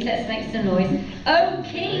together, please? Let's make some noise. O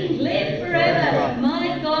King, live forever.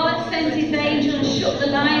 My God sent his angel and shut the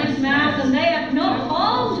lion's mouth, and they have not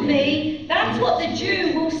harmed me. That's what the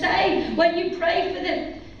Jew will say when you pray for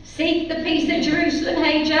the seek the peace of Jerusalem.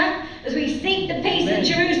 Hey, Jack, as we seek the peace of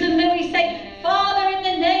Jerusalem, then we say, Father, in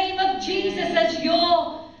the name of Jesus, as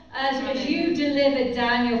you delivered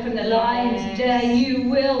Daniel from the lion's den, you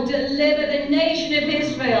will deliver the nation of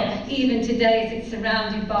Israel, even today as it's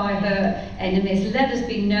surrounded by her enemies. Let us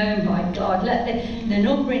be known by God. Let the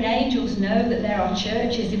numbering angels know that there are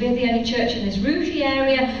churches. If we're the only church in this Rouge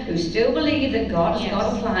area who still believe that God has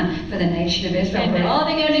got a plan for the nation of Israel. But are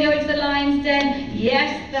they going to go into the lion's den?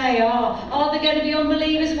 Yes, they are. Are there going to be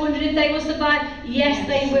unbelievers wondering if they will survive? Yes,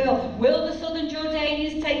 they will. Will the southern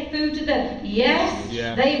Jordanians take food to them? Yes,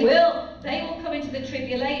 they will. They will come into the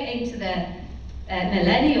into the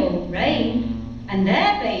millennial reign, and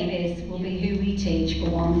their babies will be who we teach for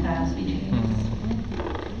 1,000 years.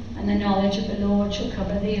 And the knowledge of the Lord shall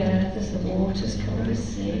cover the earth as the waters cover the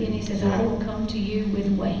sea. And he says, I will come to you with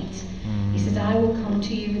weight. He says, I will come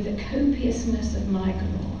to you with the copiousness of my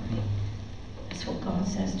glory. That's what God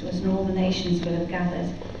says to us, and all the nations will have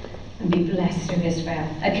gathered and be blessed through Israel.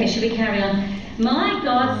 Okay, shall we carry on? My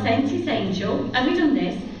God sent his angel, have we done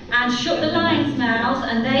this? And shut the lions' mouths,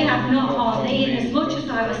 and they have not harmed me, inasmuch as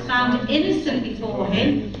I was found innocent before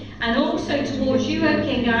him. And also towards you, O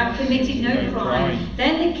king, I have committed no crime.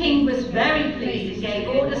 Then the king was very pleased and gave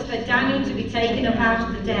orders for Daniel to be taken up out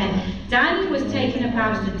of the den. Daniel was taken up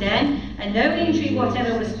out of the den, and no injury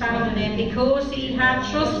whatever was found on him, because he had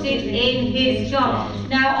trusted in his God.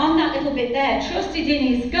 Now, on that little bit there, trusted in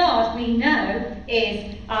his God, we know,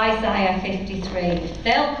 is Isaiah 53.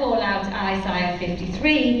 They'll call out Isaiah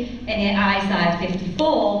 53, and in Isaiah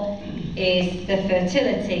 54 is the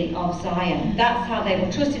fertility of Zion. That's how they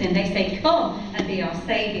will trust in him. They say, come and be our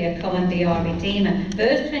Saviour, come and be our Redeemer.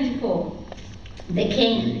 Verse 24, the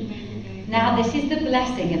king. Now this is the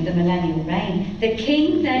blessing of the millennial reign. The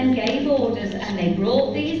king then gave orders, and they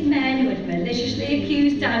brought these men who had maliciously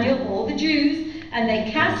accused Daniel, all the Jews, and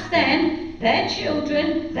they cast them their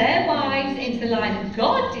children, their wives into the lions.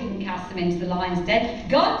 God didn't cast them into the lion's den.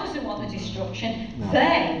 God doesn't want the destruction. No.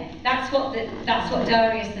 That's what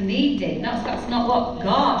Darius the Mede did. That's not what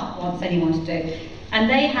God wants anyone to do. And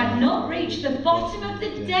they had not reached the bottom of the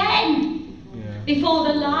den before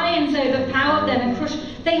the lions overpowered them and crushed.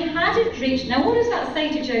 They hadn't reached. Now, what does that say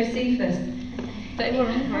to Josephus? They were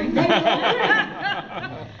hungry. They were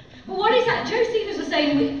hungry. Well, what is that? Josephus was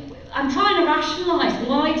saying, I'm trying to rationalise,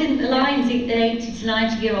 why didn't the lions eat an 80 to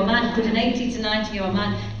 90 year old man? Could an 80 to 90 year old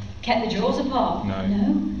man kept the jaws apart?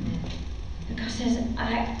 No. Because there's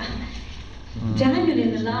Daniel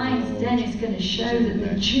in the lion's den is going to show that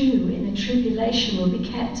the Jew in the tribulation will be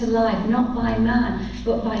kept alive, not by man,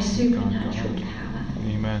 but by supernatural power.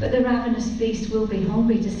 Amen. But the ravenous beast will be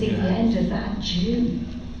hungry to see the end of that Jew.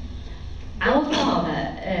 Our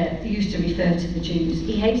father used to refer to the Jews.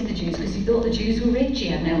 He hated the Jews because he thought the Jews were rich. He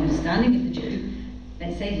had no understanding of the Jew.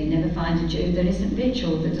 They say you never find a Jew that isn't rich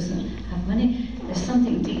or that doesn't have money. There's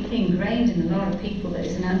something deeply ingrained in a lot of people that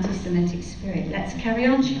is an anti-Semitic spirit. Let's carry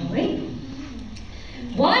on, shall we?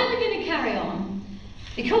 Why are we going to carry on?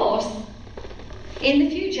 Because in the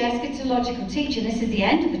future eschatological teaching, this is the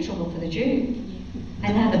end of the trouble for the Jew.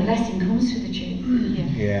 And now the blessing comes for the Jew.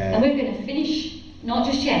 Yeah. And we're going to finish, not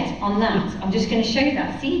just yet, on that. I'm just going to show you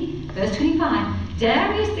that. See, verse 25.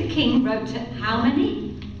 Darius the king wrote to how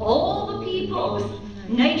many? All the peoples,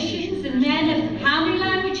 nations and men of how many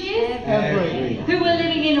languages? Every. Who were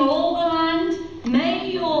living in all the land.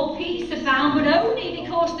 May your peace abound, but only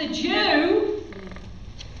because the Jew,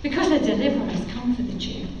 because the deliverer has come for the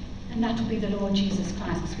Jew. And that will be the Lord Jesus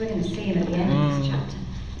Christ, because we're going to see him at the end of this chapter.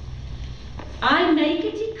 I make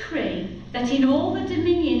a decree that in all the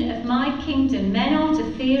dominion of my kingdom men are to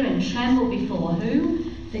fear and tremble before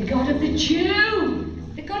who? The God of the Jew.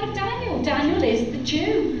 The God of Daniel. Daniel is the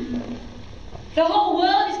Jew. The whole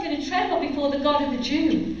world is going to tremble before the God of the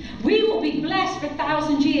Jew. We will be blessed for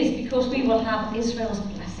 1,000 years because we will have Israel's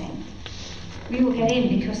blessing. We will get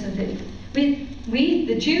in because of the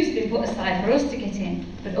Jews have been put aside for us to get in,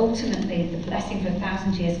 but ultimately the blessing for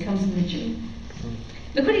 1,000 years comes from the Jew.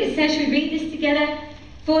 Look what it says. Should we read this together?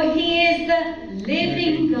 For he is the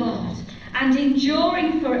living God and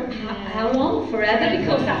enduring for how long? Forever.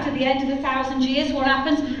 Because after the end of 1,000 years, what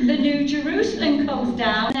happens? The New Jerusalem comes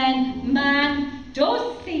down. Then man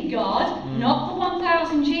does see God, not for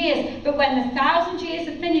 1,000 years, but when the 1,000 years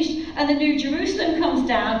are finished and the New Jerusalem comes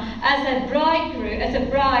down as a bridegroom, as a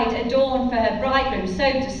bride adorned for her bridegroom,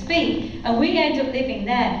 so to speak, and we end up living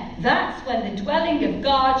there, that's when the dwelling of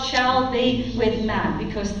God shall be with man,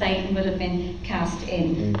 because Satan will have been cast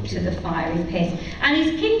into the fiery pit. And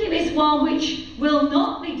his kingdom is one which will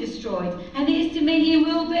not be destroyed, and his dominion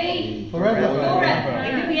will be Forever.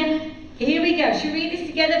 Hallelujah. Here we go. Should we read this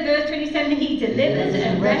together? Verse 27. He delivers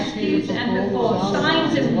and rescues and performs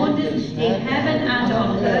signs and wonders in heaven and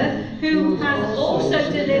on earth, who has also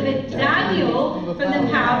delivered Daniel from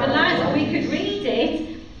the power of the lions. Or we could read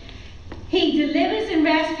it. He delivers and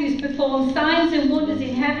rescues, performs signs and wonders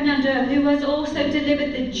in heaven and earth, who has also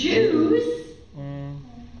delivered the Jews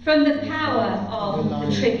from the power of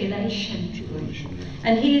the tribulation.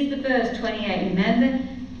 And here's the verse 28. Remember,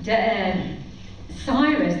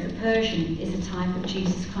 Cyrus the Persian is a type of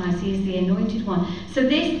Jesus Christ. He is the anointed one. So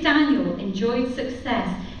this Daniel enjoyed success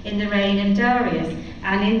in the reign of Darius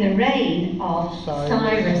and in the reign of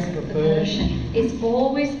Cyrus the Persian. It's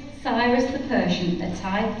always Cyrus the Persian, a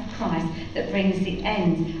type of Christ that brings the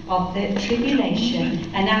end of the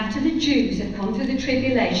tribulation. And after the Jews have come through the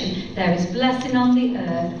tribulation, there is blessing on the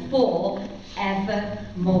earth for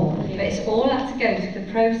evermore. But it's all had to go through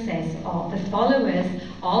the process of the followers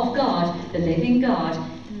of God, the living God.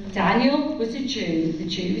 Daniel was a Jew. The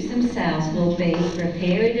Jews themselves will be for a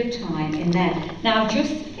period of time in there. Now,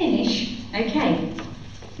 just to finish, okay,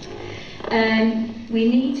 we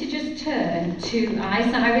need to just turn to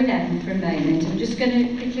Isaiah 11 for a moment. I'm just going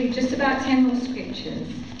to quickly, just about 10 more scriptures.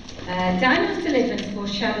 Daniel's deliverance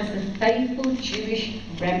foreshadows the faithful Jewish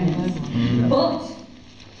remnants. But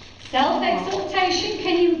self-exaltation,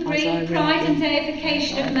 can you agree? Pride and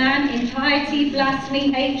deification of man, impiety,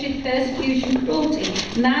 blasphemy, hatred, persecution,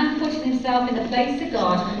 cruelty, man putting himself in the place of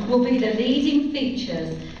God will be the leading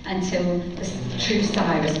features until the true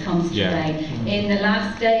Cyrus comes to reign. In the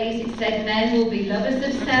last days, it said, men will be lovers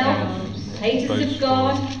of self, haters of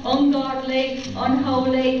God, ungodly,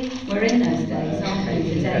 unholy. We're in those days, aren't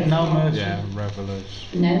we? The days No mercy. Yeah, revelers.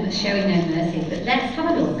 no, showing no mercy. But let's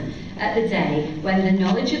have a look at the day when the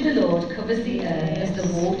knowledge of the Lord covers the earth as the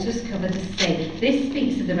waters cover the sea. This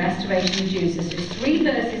speaks of the restoration of Jews. So there's 3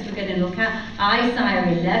 verses we're going to look at.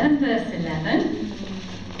 Isaiah 11 verse 11.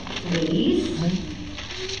 Please.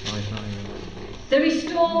 The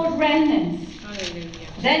restored remnants.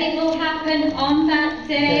 Then it will happen on that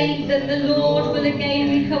day that the Lord will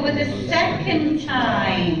again recover the second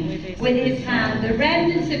time with his hand the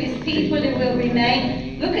remnants of his people who will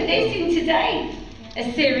remain. Look at this in today.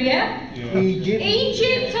 Assyria,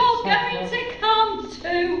 Egypt are going to come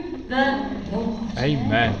to the Lord.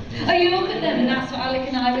 Amen. Oh, you look at them, and that's what Alec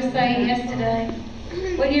and I were saying yesterday.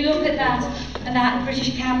 When you look at that, and that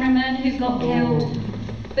British cameraman who got killed.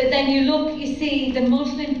 But then you look, you see the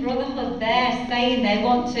Muslim Brotherhood there saying they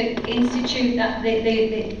want to institute that,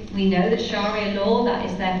 we know that Sharia law, that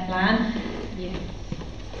is their plan. Yeah.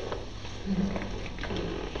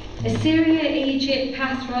 Assyria, Egypt,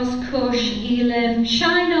 Pathros, Cush, Elam,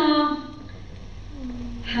 Shinar,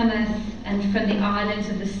 Hamath, and from the islands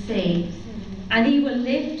of the sea. And he will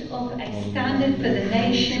lift up a standard for the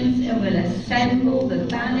nations and will assemble the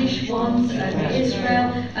banished ones of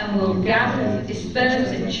Israel and will gather,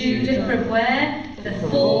 disperse of Judah from where? The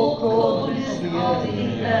four corners of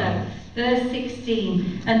the earth. Verse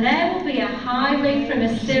 16. And there will be a highway from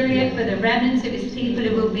Assyria for the remnants of his people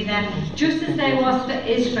who will be there, just as there was for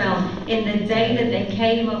Israel in the day that they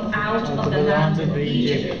came up out of the land of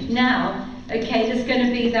Egypt. Now, okay, there's going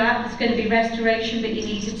to be that, there's going to be restoration, but you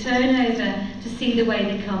need to turn over to see the way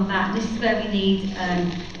they come back. This is where we need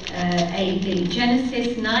AV.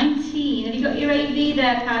 Genesis 19. Have you got your AV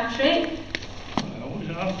there, Patrick?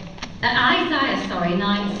 Isaiah, sorry,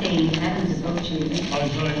 19. Heavens above, Julie.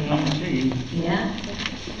 Isaiah 19. Yeah.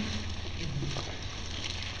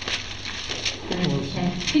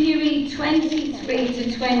 Okay. Can you read 23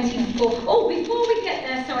 to 24? Oh, before we get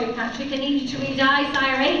there, sorry, Patrick, I need you to read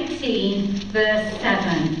Isaiah 18, verse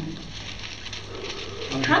 7.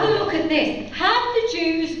 Have a look at this. Have the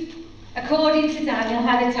Jews, according to Daniel,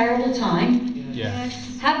 had a terrible time? Yes.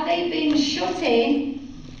 Have they been shut in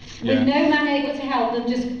with no man able to help them,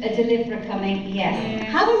 just a deliverer coming? Yes.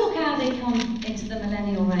 Have a look how they come into the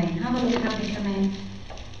millennial reign. Have a look how they come in.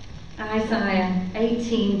 Isaiah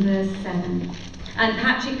 18, verse 7. And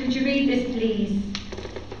Patrick, could you read this, please?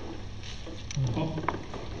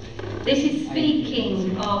 This is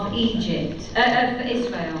speaking of Egypt, of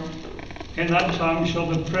Israel. In that time shall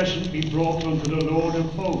the present be brought unto the Lord of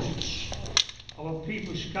hosts, of a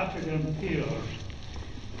people scattered and peeled,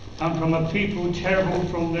 and from a people terrible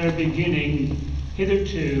from their beginning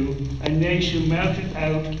hitherto, a nation melted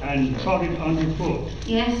out and trodden underfoot,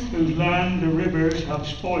 Yes. whose land the rivers have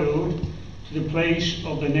spoiled, to the place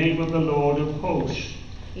of the name of the Lord of hosts,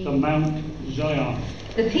 the Mount Zion.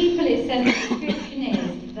 The people, it says, the description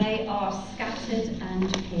is, they are scattered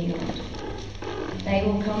and peeled. They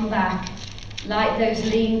will come back like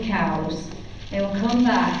those lean cows. They will come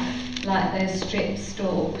back like those stripped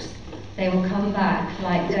stalks. They will come back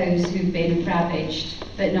like those who've been ravaged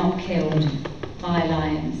but not killed by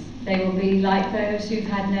lions. They will be like those who've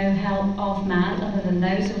had no help of man other than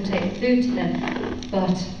those who will take food to them,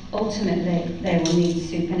 but ultimately they will need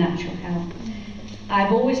supernatural help.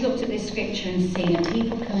 I've always looked at this scripture and seen a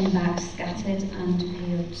people coming back scattered and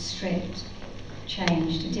peeled, stripped,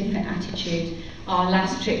 changed, a different attitude. Our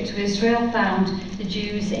last trip to Israel found the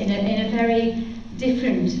Jews in a very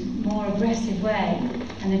different, more aggressive way,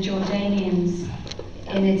 and the Jordanians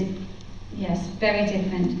in a, yes, very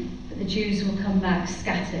different. But the Jews will come back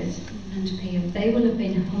scattered and peeled. They will have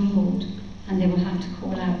been humbled, and they will have to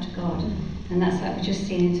call out to God. And that's like we've just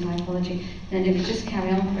seen in typology. And if we just carry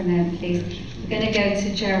on for a moment, please. We're going to go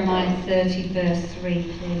to Jeremiah 30, verse 3,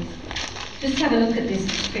 please. Just have a look at this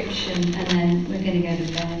description, and then we're going to go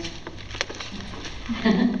to bed.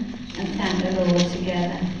 And thank the Lord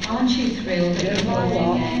together. Aren't you thrilled that you're born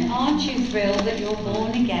again? Aren't you thrilled that you're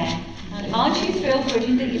born again? Aren't you thrilled,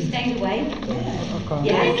 Bridget, that you've stayed awake?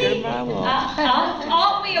 Yes.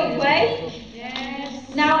 Aren't we awake?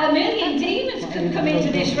 Yes. Now, a million demons could come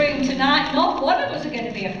into this room tonight. Not one of us are going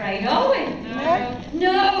to be afraid, are we?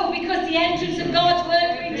 No, because the entrance of God's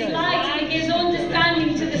word brings light and it gives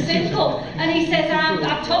understanding to the simple. And he says,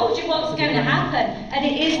 I've told you what's going to happen, and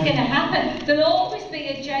it is going to happen. There'll always be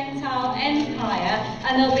a Gentile empire,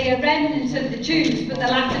 and there'll be a remnant of the Jews, but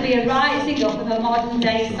there'll have to be a rising up of a modern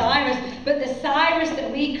day Cyrus. But the Cyrus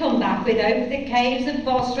that we come back with over the caves of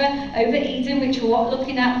Bosra, over Eden, which we're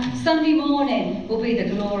looking at Sunday morning, will be the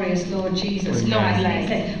glorious Lord Jesus Christ.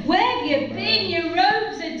 Where have you been? Your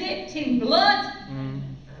robes are dipped in blood.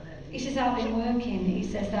 He says, I've been working. He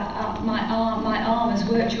says that my arm has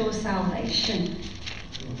worked your salvation.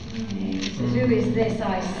 He says, who is this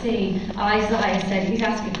I see? Isaiah said, he's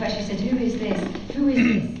asking a question. He said, who is this? Who is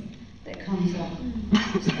this that comes up?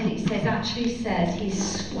 And it says, actually says,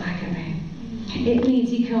 he's swaggering. It means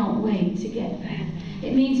he can't wait to get there.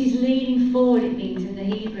 It means he's leaning forward, it means in the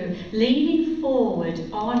Hebrew. Leaning forward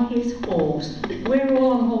on his horse. We're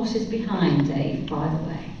all on horses behind, Dave, by the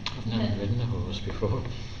way. I've never ridden a horse before.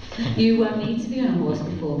 You won't need to be on a horse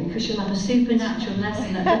before because you'll have a supernatural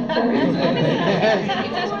lesson at the very end.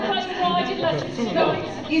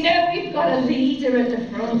 You know we've got a leader at the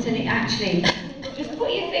front and it actually... Just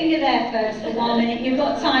put your finger there first for 1 minute. You've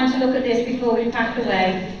got time to look at this before we pack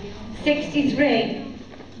away. 63.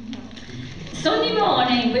 Sunday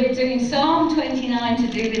morning we're doing Psalm 29 to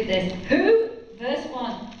do with this. Who? Verse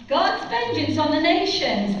 1. God's vengeance on the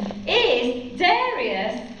nations is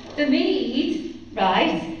Darius the Mede,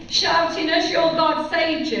 right? Shouting us, your God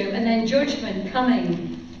saved you, and then judgment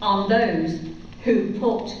coming on those who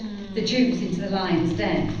put the Jews into the lion's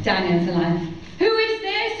den. Daniel's the lion. Who is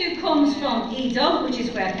this who comes from Edom, which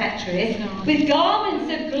is where Petra is, with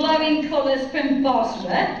garments of glowing colours from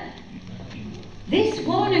Bosra? This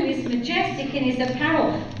one who is majestic in his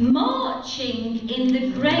apparel, marching in the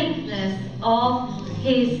greatness of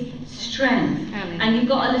his strength. And you've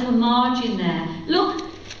got a little margin there. Look,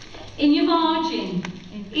 in your margin,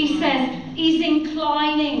 he says he's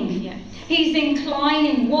inclining. Yes. He's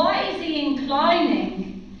inclining. Why is he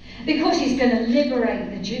inclining? Because he's going to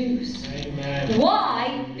liberate the Jews. Amen.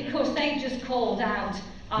 Why? Because they just called out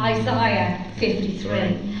Isaiah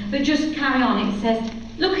 53. But just carry on. It says,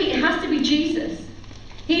 look, it has to be Jesus.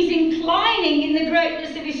 He's inclining in the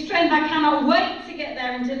greatness of his strength. I cannot wait to get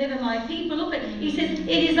there and deliver my people. Look at, he says, it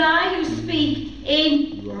is I who speak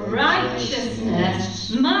in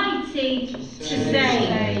righteousness, mighty to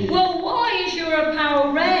save. Well, why is your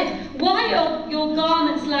apparel red? Why are your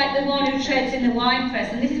garments like the one who treads in the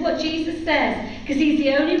winepress? And this is what Jesus says, because he's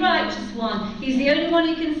the only righteous one. He's the only one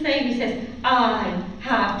who can save. He says, I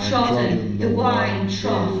have trodden the wine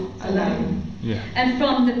trough alone. Yeah. And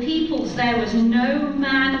from the peoples there was no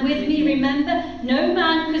man with me. Remember, no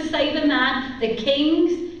man could save a man. The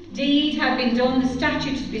king's deed had been done. The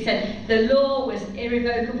statutes, we said, the law was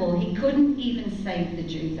irrevocable. He couldn't even save the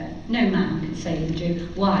Jew then. No man could save the Jew.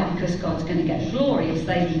 Why? Because God's going to get the glory of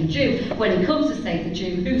saving the Jew. When he comes to save the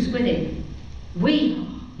Jew, who's with him? We are.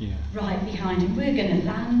 Yeah. Right behind him. We're going to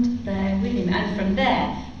land there with him. And from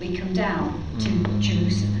there, we come down to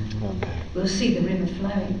Jerusalem. Okay. We'll see the river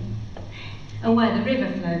flowing. And where the river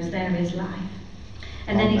flows, there is life.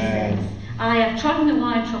 And then he says, I have trodden the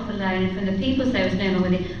wine trough alone, and from the peoples there was no more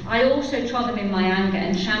with it. I also trod them in my anger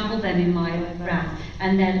and trampled them in my wrath,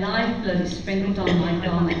 and their lifeblood is sprinkled on my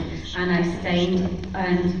garment, and I stained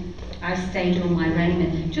all my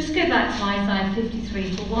raiment. Just go back to Isaiah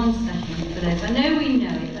 53 for 1 second for those. I know we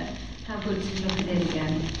know it, but how good to look at this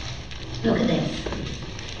again. Look at this.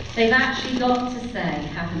 They've actually got to say,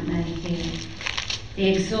 haven't they, here? The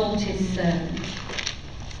exalted servant.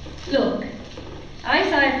 Look,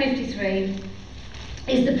 Isaiah 53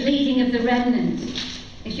 is the pleading of the remnant.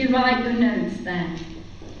 If you write your notes there,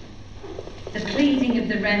 the pleading of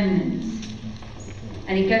the remnant.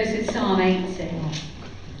 And it goes with Psalm 80.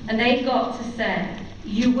 And they've got to say,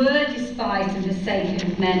 you were despised and forsaken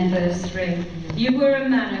of men, verse 3. You were a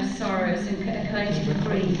man of sorrows and acquainted with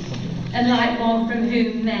grief, and like one from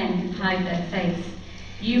whom men hide their face.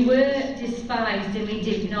 You were despised, and we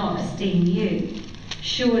did not esteem you.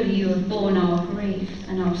 Surely you have borne our grief,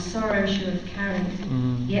 and our sorrows you have carried.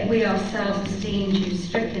 Yet we ourselves esteemed you,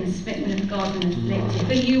 stricken, smitten of God, and afflicted.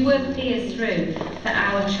 But you were pierced through for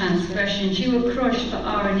our transgressions. You were crushed for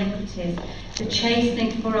our iniquities. The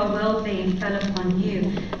chastening for our well-being fell upon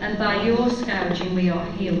you, and by your scourging we are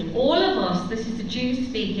healed. All of us, this is the Jews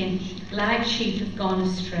speaking, like sheep have gone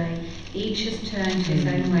astray. Each has turned to his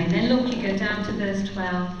own way. And then look, you go down to verse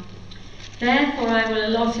 12. Therefore I will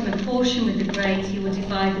allot him a portion with the great, he will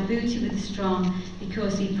divide the booty with the strong,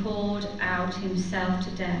 because he poured out himself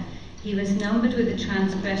to death. He was numbered with the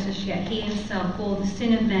transgressors, yet he himself bore the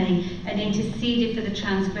sin of many, and interceded for the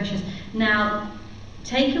transgressors. Now,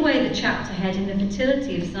 take away the chapter head in the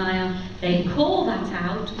fertility of Zion. They call that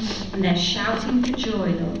out, and they're shouting for joy,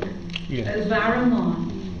 look. Yeah. O barren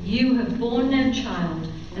one, you have borne no child.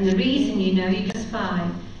 And the reason you know you get 5,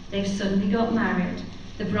 they've suddenly got married,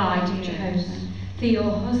 the bride of Jehovah. For your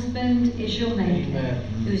husband is your maker,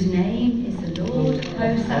 whose name is the Lord of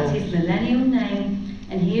hosts, that's his millennial name,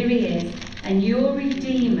 and here he is. And your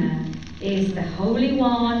Redeemer is the Holy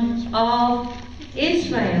One of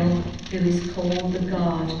Israel, who is called the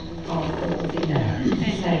God of all the earth.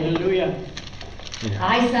 Hallelujah.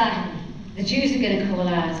 Isaiah. The Jews are going to call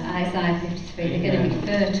out Isaiah 53. They're going to be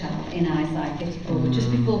fertile in Isaiah 54. But just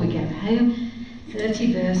before we go home,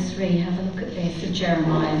 30 verse 3, have a look at this of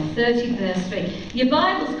Jeremiah. 30 verse 3. Your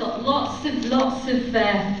Bible's got lots of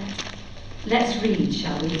Let's read,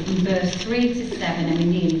 shall we, from verse 3 to 7, and we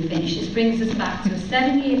nearly finish. This brings us back to a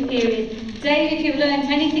 7-year period. David, if you've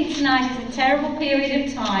learned anything tonight, it's a terrible period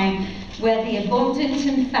of time where the abundant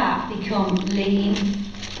and fat become lean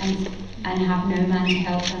and have no man to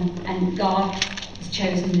help them. And God has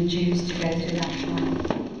chosen the Jews to go through that time.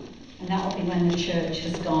 And that will be when the church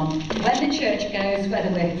has gone. When the church goes, whether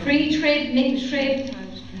we're pre-trib, mid-trib,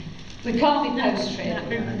 we can't be post-trib.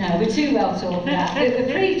 No, we're too well taught for that.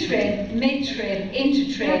 We're pre-trib, mid-trib,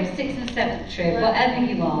 inter-trib, 6th and 7th trib, whatever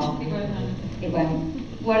you are. It won't.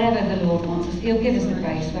 Whatever the Lord wants us, He'll give us the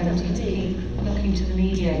grace, won't He, to keep looking to the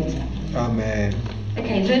mediator. Amen.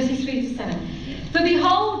 Okay, verses 3 to 7. For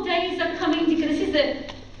behold, days are coming,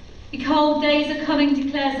 behold, days are coming,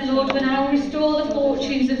 declares the Lord, when I will restore the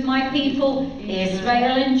fortunes of my people,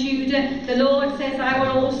 Israel and Judah. The Lord says, I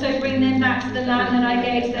will also bring them back to the land that I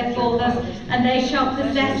gave to their fathers, and they shall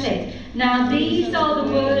possess it. Now these are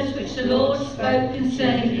the words which the Lord spoke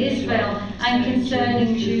concerning Israel and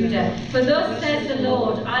concerning Judah. For thus says the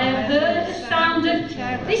Lord, I have heard the sound of...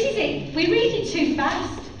 This is it. We read it too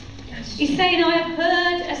fast. He's saying, I have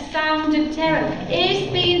heard a sound of terror.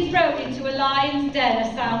 Is being thrown into a lion's den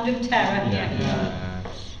a sound of terror?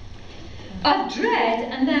 Yes. Of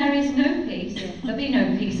dread, and there is no peace. There'll be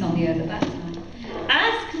no peace on the earth at that time.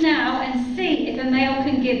 Ask now and see if a male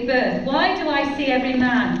can give birth. Why do I see every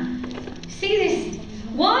man? See this?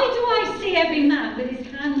 Why do I see every man with his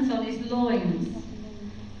hands on his loins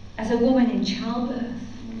as a woman in childbirth?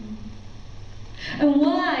 And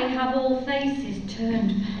why have all faces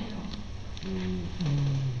turned pale?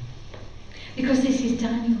 Because this is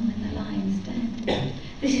Daniel in the lion's den.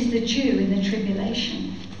 This is the Jew in the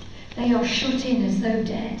tribulation. They are shut in as though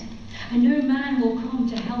dead. And no man will come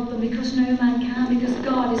to help them, because no man can, because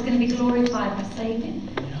God is going to be glorified by saving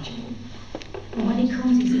the Jew. And when He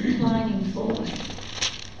comes, He's inclining forward.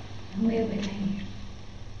 And we're with Him.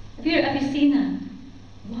 Have you seen that?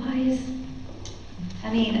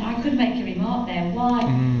 I could make a remark there.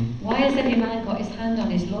 Why has every man got his hand on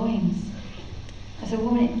his loins? As a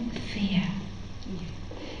woman, fear.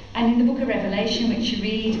 And in the book of Revelation, which you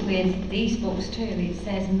read with these books too, it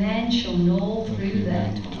says, men shall gnaw through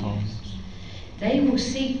their tongues. They will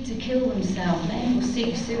seek to kill themselves. They will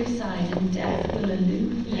seek suicide, and death will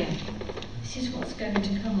elude them. This is what's going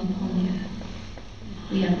to come upon the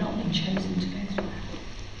earth. We have not been chosen to go through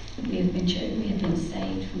that. We have been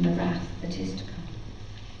saved from the wrath that is to come.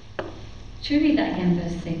 Should we read that again,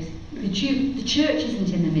 verse 6? The church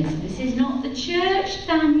isn't in the midst. This is not the church,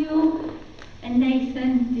 Daniel and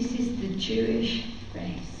Nathan. This is the Jewish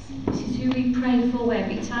race. This is who we pray for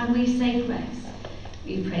every time we say grace.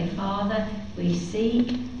 We pray, Father, we seek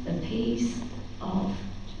the peace of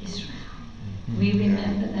Israel. We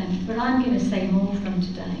remember them. But I'm going to say more from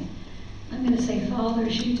today. I'm going to say, Father,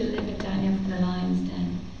 as you delivered Daniel from the lion's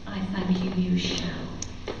den, I thank you, you shall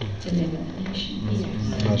deliver the nation.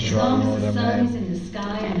 That's As right, long Lord, as the sun amen. is in the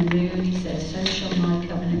sky and the moon, He says, so shall my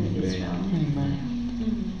covenant with Israel.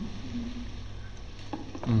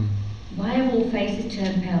 Why have all faces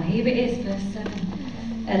turned pale? Here it is, verse 7.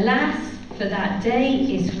 Alas, for that day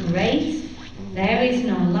is great, there is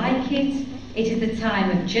none like it. It is the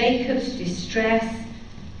time of Jacob's distress,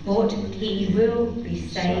 but he will be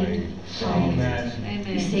saved from it.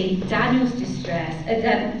 You see, Daniel's distress,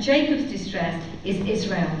 Jacob's distress is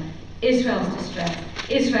Israel. Israel's distress.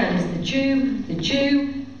 Israel is the Jew. The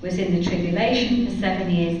Jew was in the tribulation for 7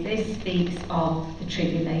 years. This speaks of the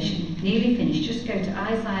tribulation. Nearly finished. Just go to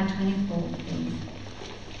Isaiah 24, please.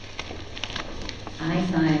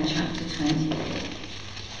 Isaiah chapter 24.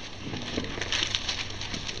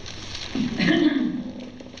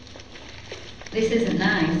 This isn't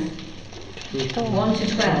nice. 1 to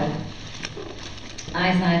 12.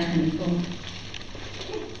 Isaiah 24.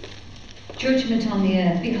 Judgment on the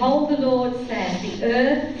earth. Behold, the Lord says,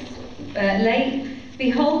 the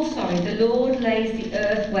Lord lays the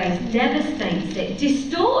earth waste, devastates it,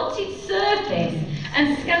 distorts its surface,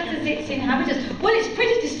 and scatters its inhabitants. Well, it's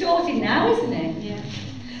pretty distorted now, isn't it? Yeah.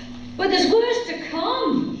 But there's worse to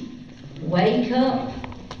come. Wake up.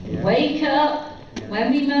 Wake up.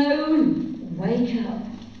 When we moan, wake up.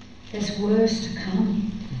 There's worse to come.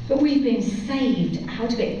 But we've been saved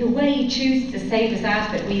out of it. The way He chooses to save us out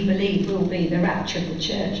of it, we believe, will be the rapture of the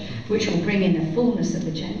church, which will bring in the fullness of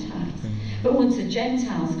the Gentiles. But once the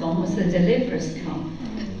Gentiles gone, once the deliverers come,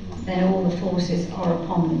 then all the forces are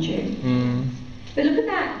upon the Jew. But look at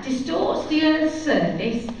that. Distorts the earth's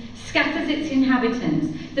surface, scatters its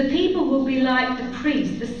inhabitants. The people will be like the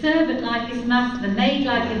priest, the servant like his master, the maid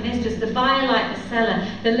like her mistress, the buyer like the seller,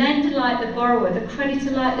 the lender like the borrower, the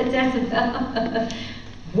creditor like the debtor.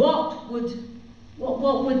 What would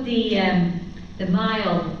What would the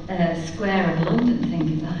mile square of London think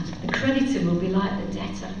of that? The creditor will be like the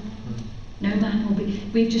debtor. No man will be,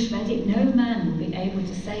 we've just read it, no man will be able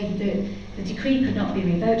to save. The decree could not be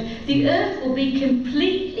revoked. The earth will be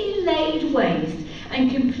completely laid waste and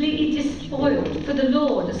completely despoiled, for the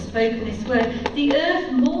Lord has spoken this word. The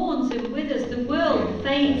earth mourns and withers, the world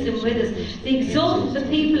fades and withers. The exalt of the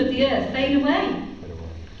people of the earth fade away.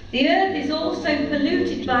 The earth is also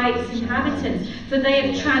polluted by its inhabitants, for they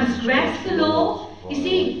have transgressed the law. You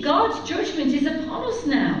see, God's judgment is upon us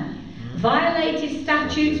now. Violated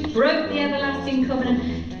statutes, broke the everlasting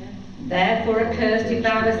covenant. Therefore accursed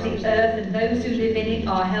devours the earth, and those who live in it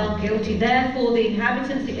are held guilty. Therefore the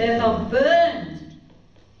inhabitants of the earth are burned.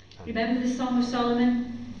 Remember the Song of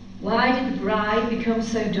Solomon? Why did the bride become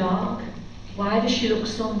so dark? Why does she look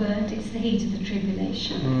sunburnt? It's the heat of the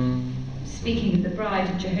tribulation. Speaking of the bride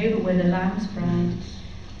of Jehovah, we're the Lamb's bride.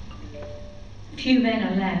 Few men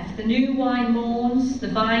are left. The new wine mourns, the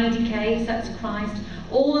vine decays, that's Christ.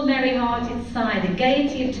 All the merry-hearted sigh, the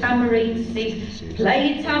gaiety of tambourines cease.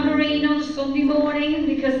 Play a tambourine on Sunday morning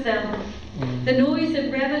because the noise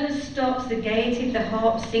of revellers stops, the gaiety of the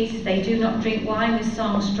harp ceases. They do not drink wine with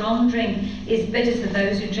song. Strong drink is bitter to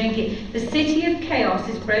those who drink it. The city of chaos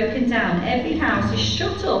is broken down. Every house is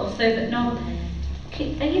shut up so that no...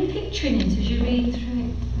 Are you picturing it as you read through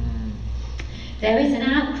it? There is an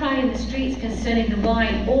outcry in the streets concerning the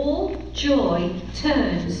wine. All joy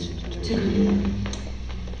turns to gloom.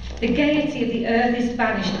 The gaiety of the earth is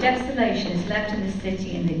banished. Desolation is left in the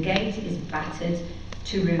city, and the gate is battered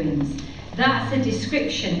to ruins. That's a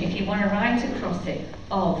description, if you want to write across it,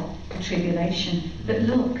 of the tribulation. But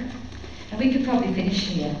look, and we could probably finish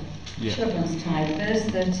here. Children's tired. Verse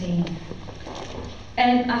 13.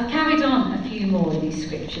 I've carried on a few more of these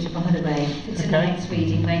scriptures, by the way, for tonight's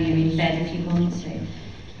reading when you're in bed if you want to.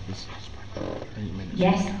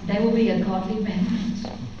 Yes, there will be a godly remnant.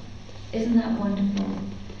 Isn't that wonderful?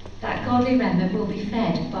 That godly remnant will be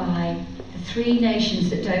fed by the three nations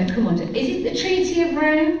that don't come under. Is it the Treaty of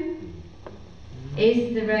Rome?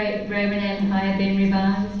 Is the Roman Empire been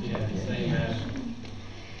revived? Yes, amen.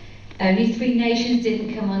 Only three nations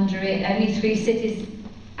didn't come under it. Only three cities.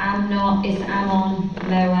 Ammon is Ammon,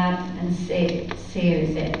 Moab, and Seir,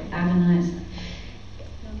 is it? Ammonites.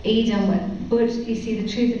 Edom. But you see, the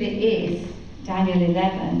truth of it is, Daniel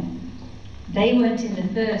 11, they weren't in the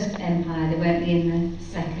first empire, they won't be in the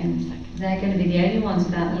second. They're going to be the only ones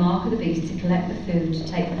without the mark of the beast to collect the food, to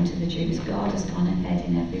take them to the Jews. God has gone ahead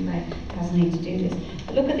in every way. He doesn't need to do this.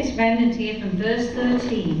 But look at this remnant here from verse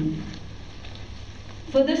 13.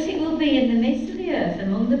 For thus it will be in the midst of the earth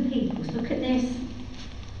among the peoples. Look at this.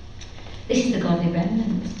 This is the godly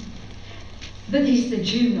remnant. But this is the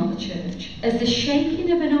Jew, not the church. As the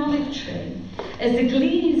shaking of an olive tree, as the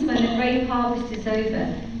gleanings when the grape harvest is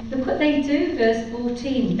over. Look what they do, verse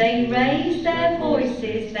 14. They raise their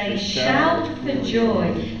voices, they shout for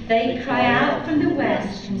joy. They cry out from the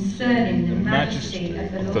west concerning the majesty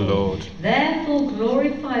of the Lord. Therefore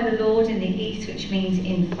glorify the Lord in the east, which means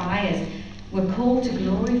in fires. We're called to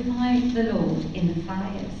glorify the Lord in the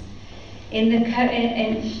fires. In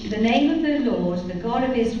the name of the Lord, the God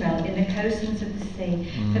of Israel, in the coastlands of the sea.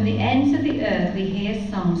 From the ends of the earth we hear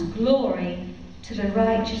songs, glory to the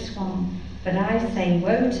righteous one. But I say,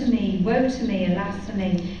 woe to me, alas for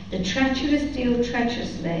me. The treacherous deal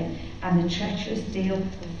treacherously, and the treacherous deal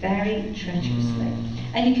very treacherously.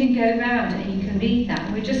 And you can go round and you can read that.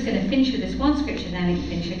 And we're just going to finish with this one scripture, then we can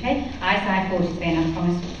finish, okay? Isaiah 43, and I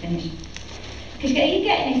promise we'll finish. Because are you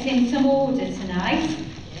getting it in some order tonight?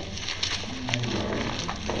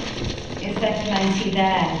 Is there plenty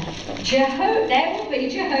there? There will be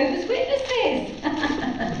Jehovah's Witnesses.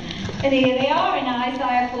 And here they are in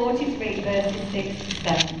Isaiah 43, verses 6 to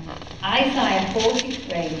 7. Isaiah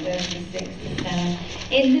 43, verses 6 to 7.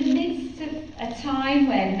 In the midst of a time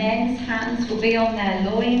where men's hands will be on their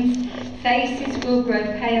loins, faces will grow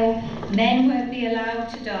pale, men won't be allowed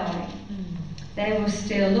to die. There will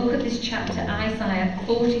still, look at this chapter, Isaiah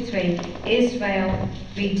 43, Israel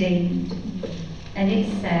redeemed. And it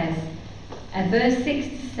says, verse 6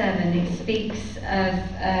 to 7, it speaks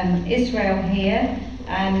of Israel here,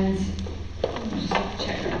 and I'll just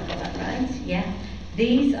check that I've got that right. Yeah.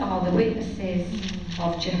 These are the witnesses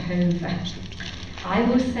of Jehovah. I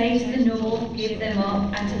will say to the north, give them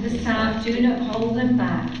up, and to the south, do not hold them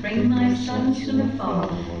back. Bring my sons from afar,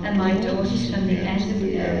 and my daughters from the end of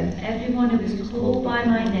the earth, everyone who is called by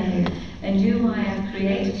my name, and whom I have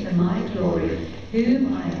created for my glory,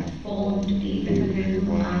 whom I have formed, even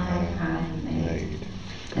whom I have made.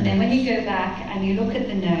 And then when you go back and you look at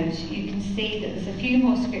the notes, you can see that there's a few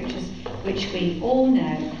more scriptures which we all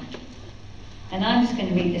know. And I'm just going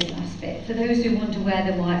to read this last bit. For those who wonder where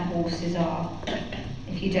the white horses are,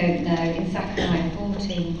 if you don't know, in Zechariah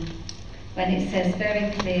 14, when it says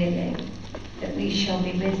very clearly that we shall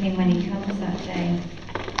be with him when he comes that day.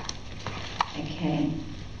 Okay.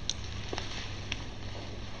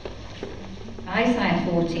 Isaiah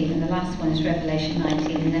 14, and the last one is Revelation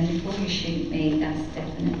 19, and then before you shoot me, that's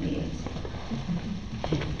definitely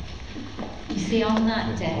it. You see, on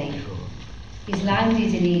that day, his land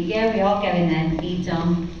is in Edom. Yeah, we are going then,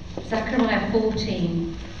 Edom. Zechariah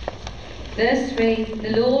 14, verse 3,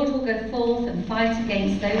 the Lord will go forth and fight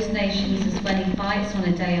against those nations as when he fights on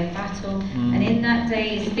a day of battle. And in that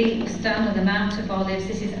day his feet will stand on the Mount of Olives.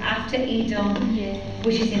 This is after Edom,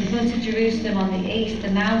 which is in front of Jerusalem on the east.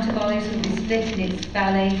 The Mount of Olives will be split in its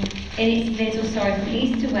middle, from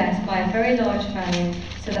east to west by a very large valley,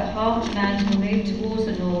 so that half the mountain will move towards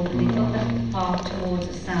the north and the other half towards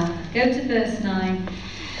the south. Go to verse 9.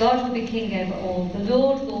 God will be king over all. The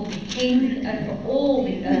Lord will be king over all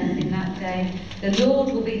the earth in that day. The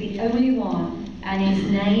Lord will be the only one, and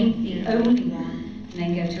his name the only one. And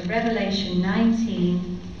then go to Revelation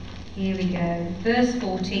 19. Here we go. Verse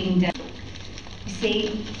 14. You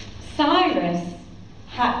see, Cyrus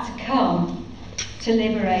had to come to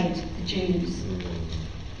liberate the Jews.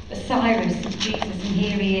 But Cyrus is Jesus, and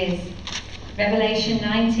here he is. Revelation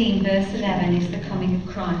 19, verse 11 is the coming of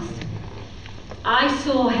Christ. I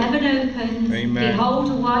saw heaven opened, Amen. behold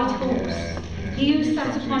a white horse. Yeah. He who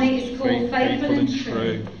sat upon it is called faithful and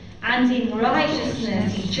true, and in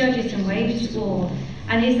righteousness he judges and wages war.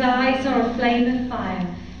 And his eyes are a flame of fire.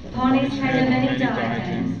 Upon his head are many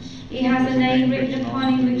diadems. He has a name written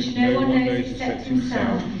upon him which no one knows except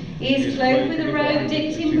himself. He is clothed with a robe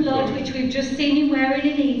dipped in blood, which we've just seen him wearing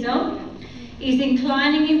in Edom. He's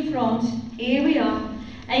inclining in front. Here we are.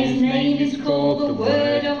 And his name is called the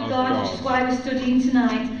Word of God, which is why we're studying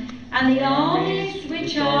tonight. And the armies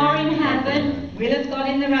which are in heaven, will have gone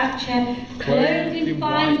in the rapture, clothed in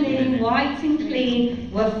fine linen, white and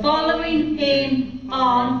clean, were following him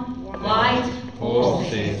on white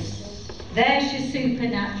horses. There's your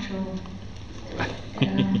supernatural.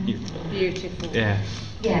 Beautiful. Yes.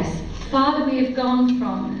 Yes. Father, we have gone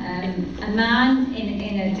from a man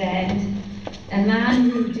in a den, a man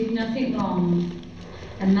who did nothing wrong,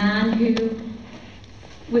 a man who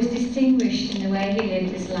was distinguished in the way he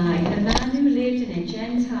lived his life, a man who lived in a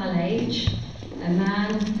Gentile age, a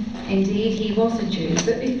man, indeed, he was a Jew.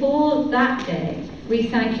 But before that day, we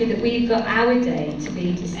thank you that we've got our day to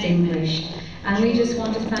be distinguished. And we just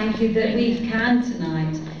want to thank you that we can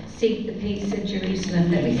tonight seek the peace of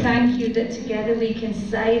Jerusalem, that we thank you that together we can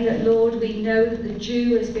say that, Lord, we know that the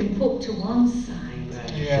Jew has been put to one side,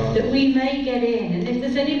 that we may get in. And if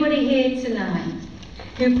there's anybody here tonight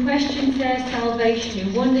who questions their salvation,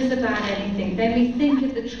 who wonders about anything, then we think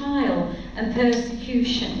of the trial and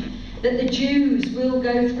persecution that the Jews will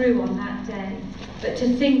go through on that day. But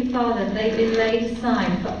to think, Father, they've been laid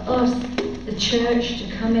aside for us, the church,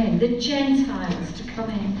 to come in, the Gentiles to come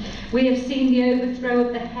in. We have seen the overthrow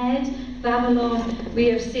of the head, Babylon. We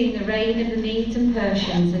have seen the reign of the Medes and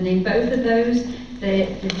Persians, and in both of those,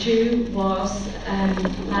 the Jew was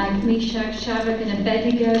like Meshach, Shadrach and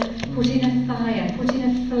Abednego, put in a fire, put in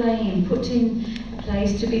a flame, put in a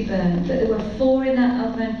place to be burned. But there were 4 in that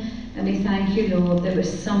oven, and we thank you, Lord, there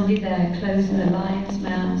was somebody there closing the lion's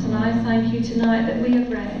mouth. And I thank you tonight that we have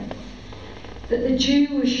read that the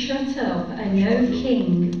Jew was shut up and no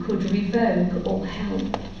king could revoke or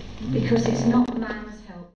help, because it's not man's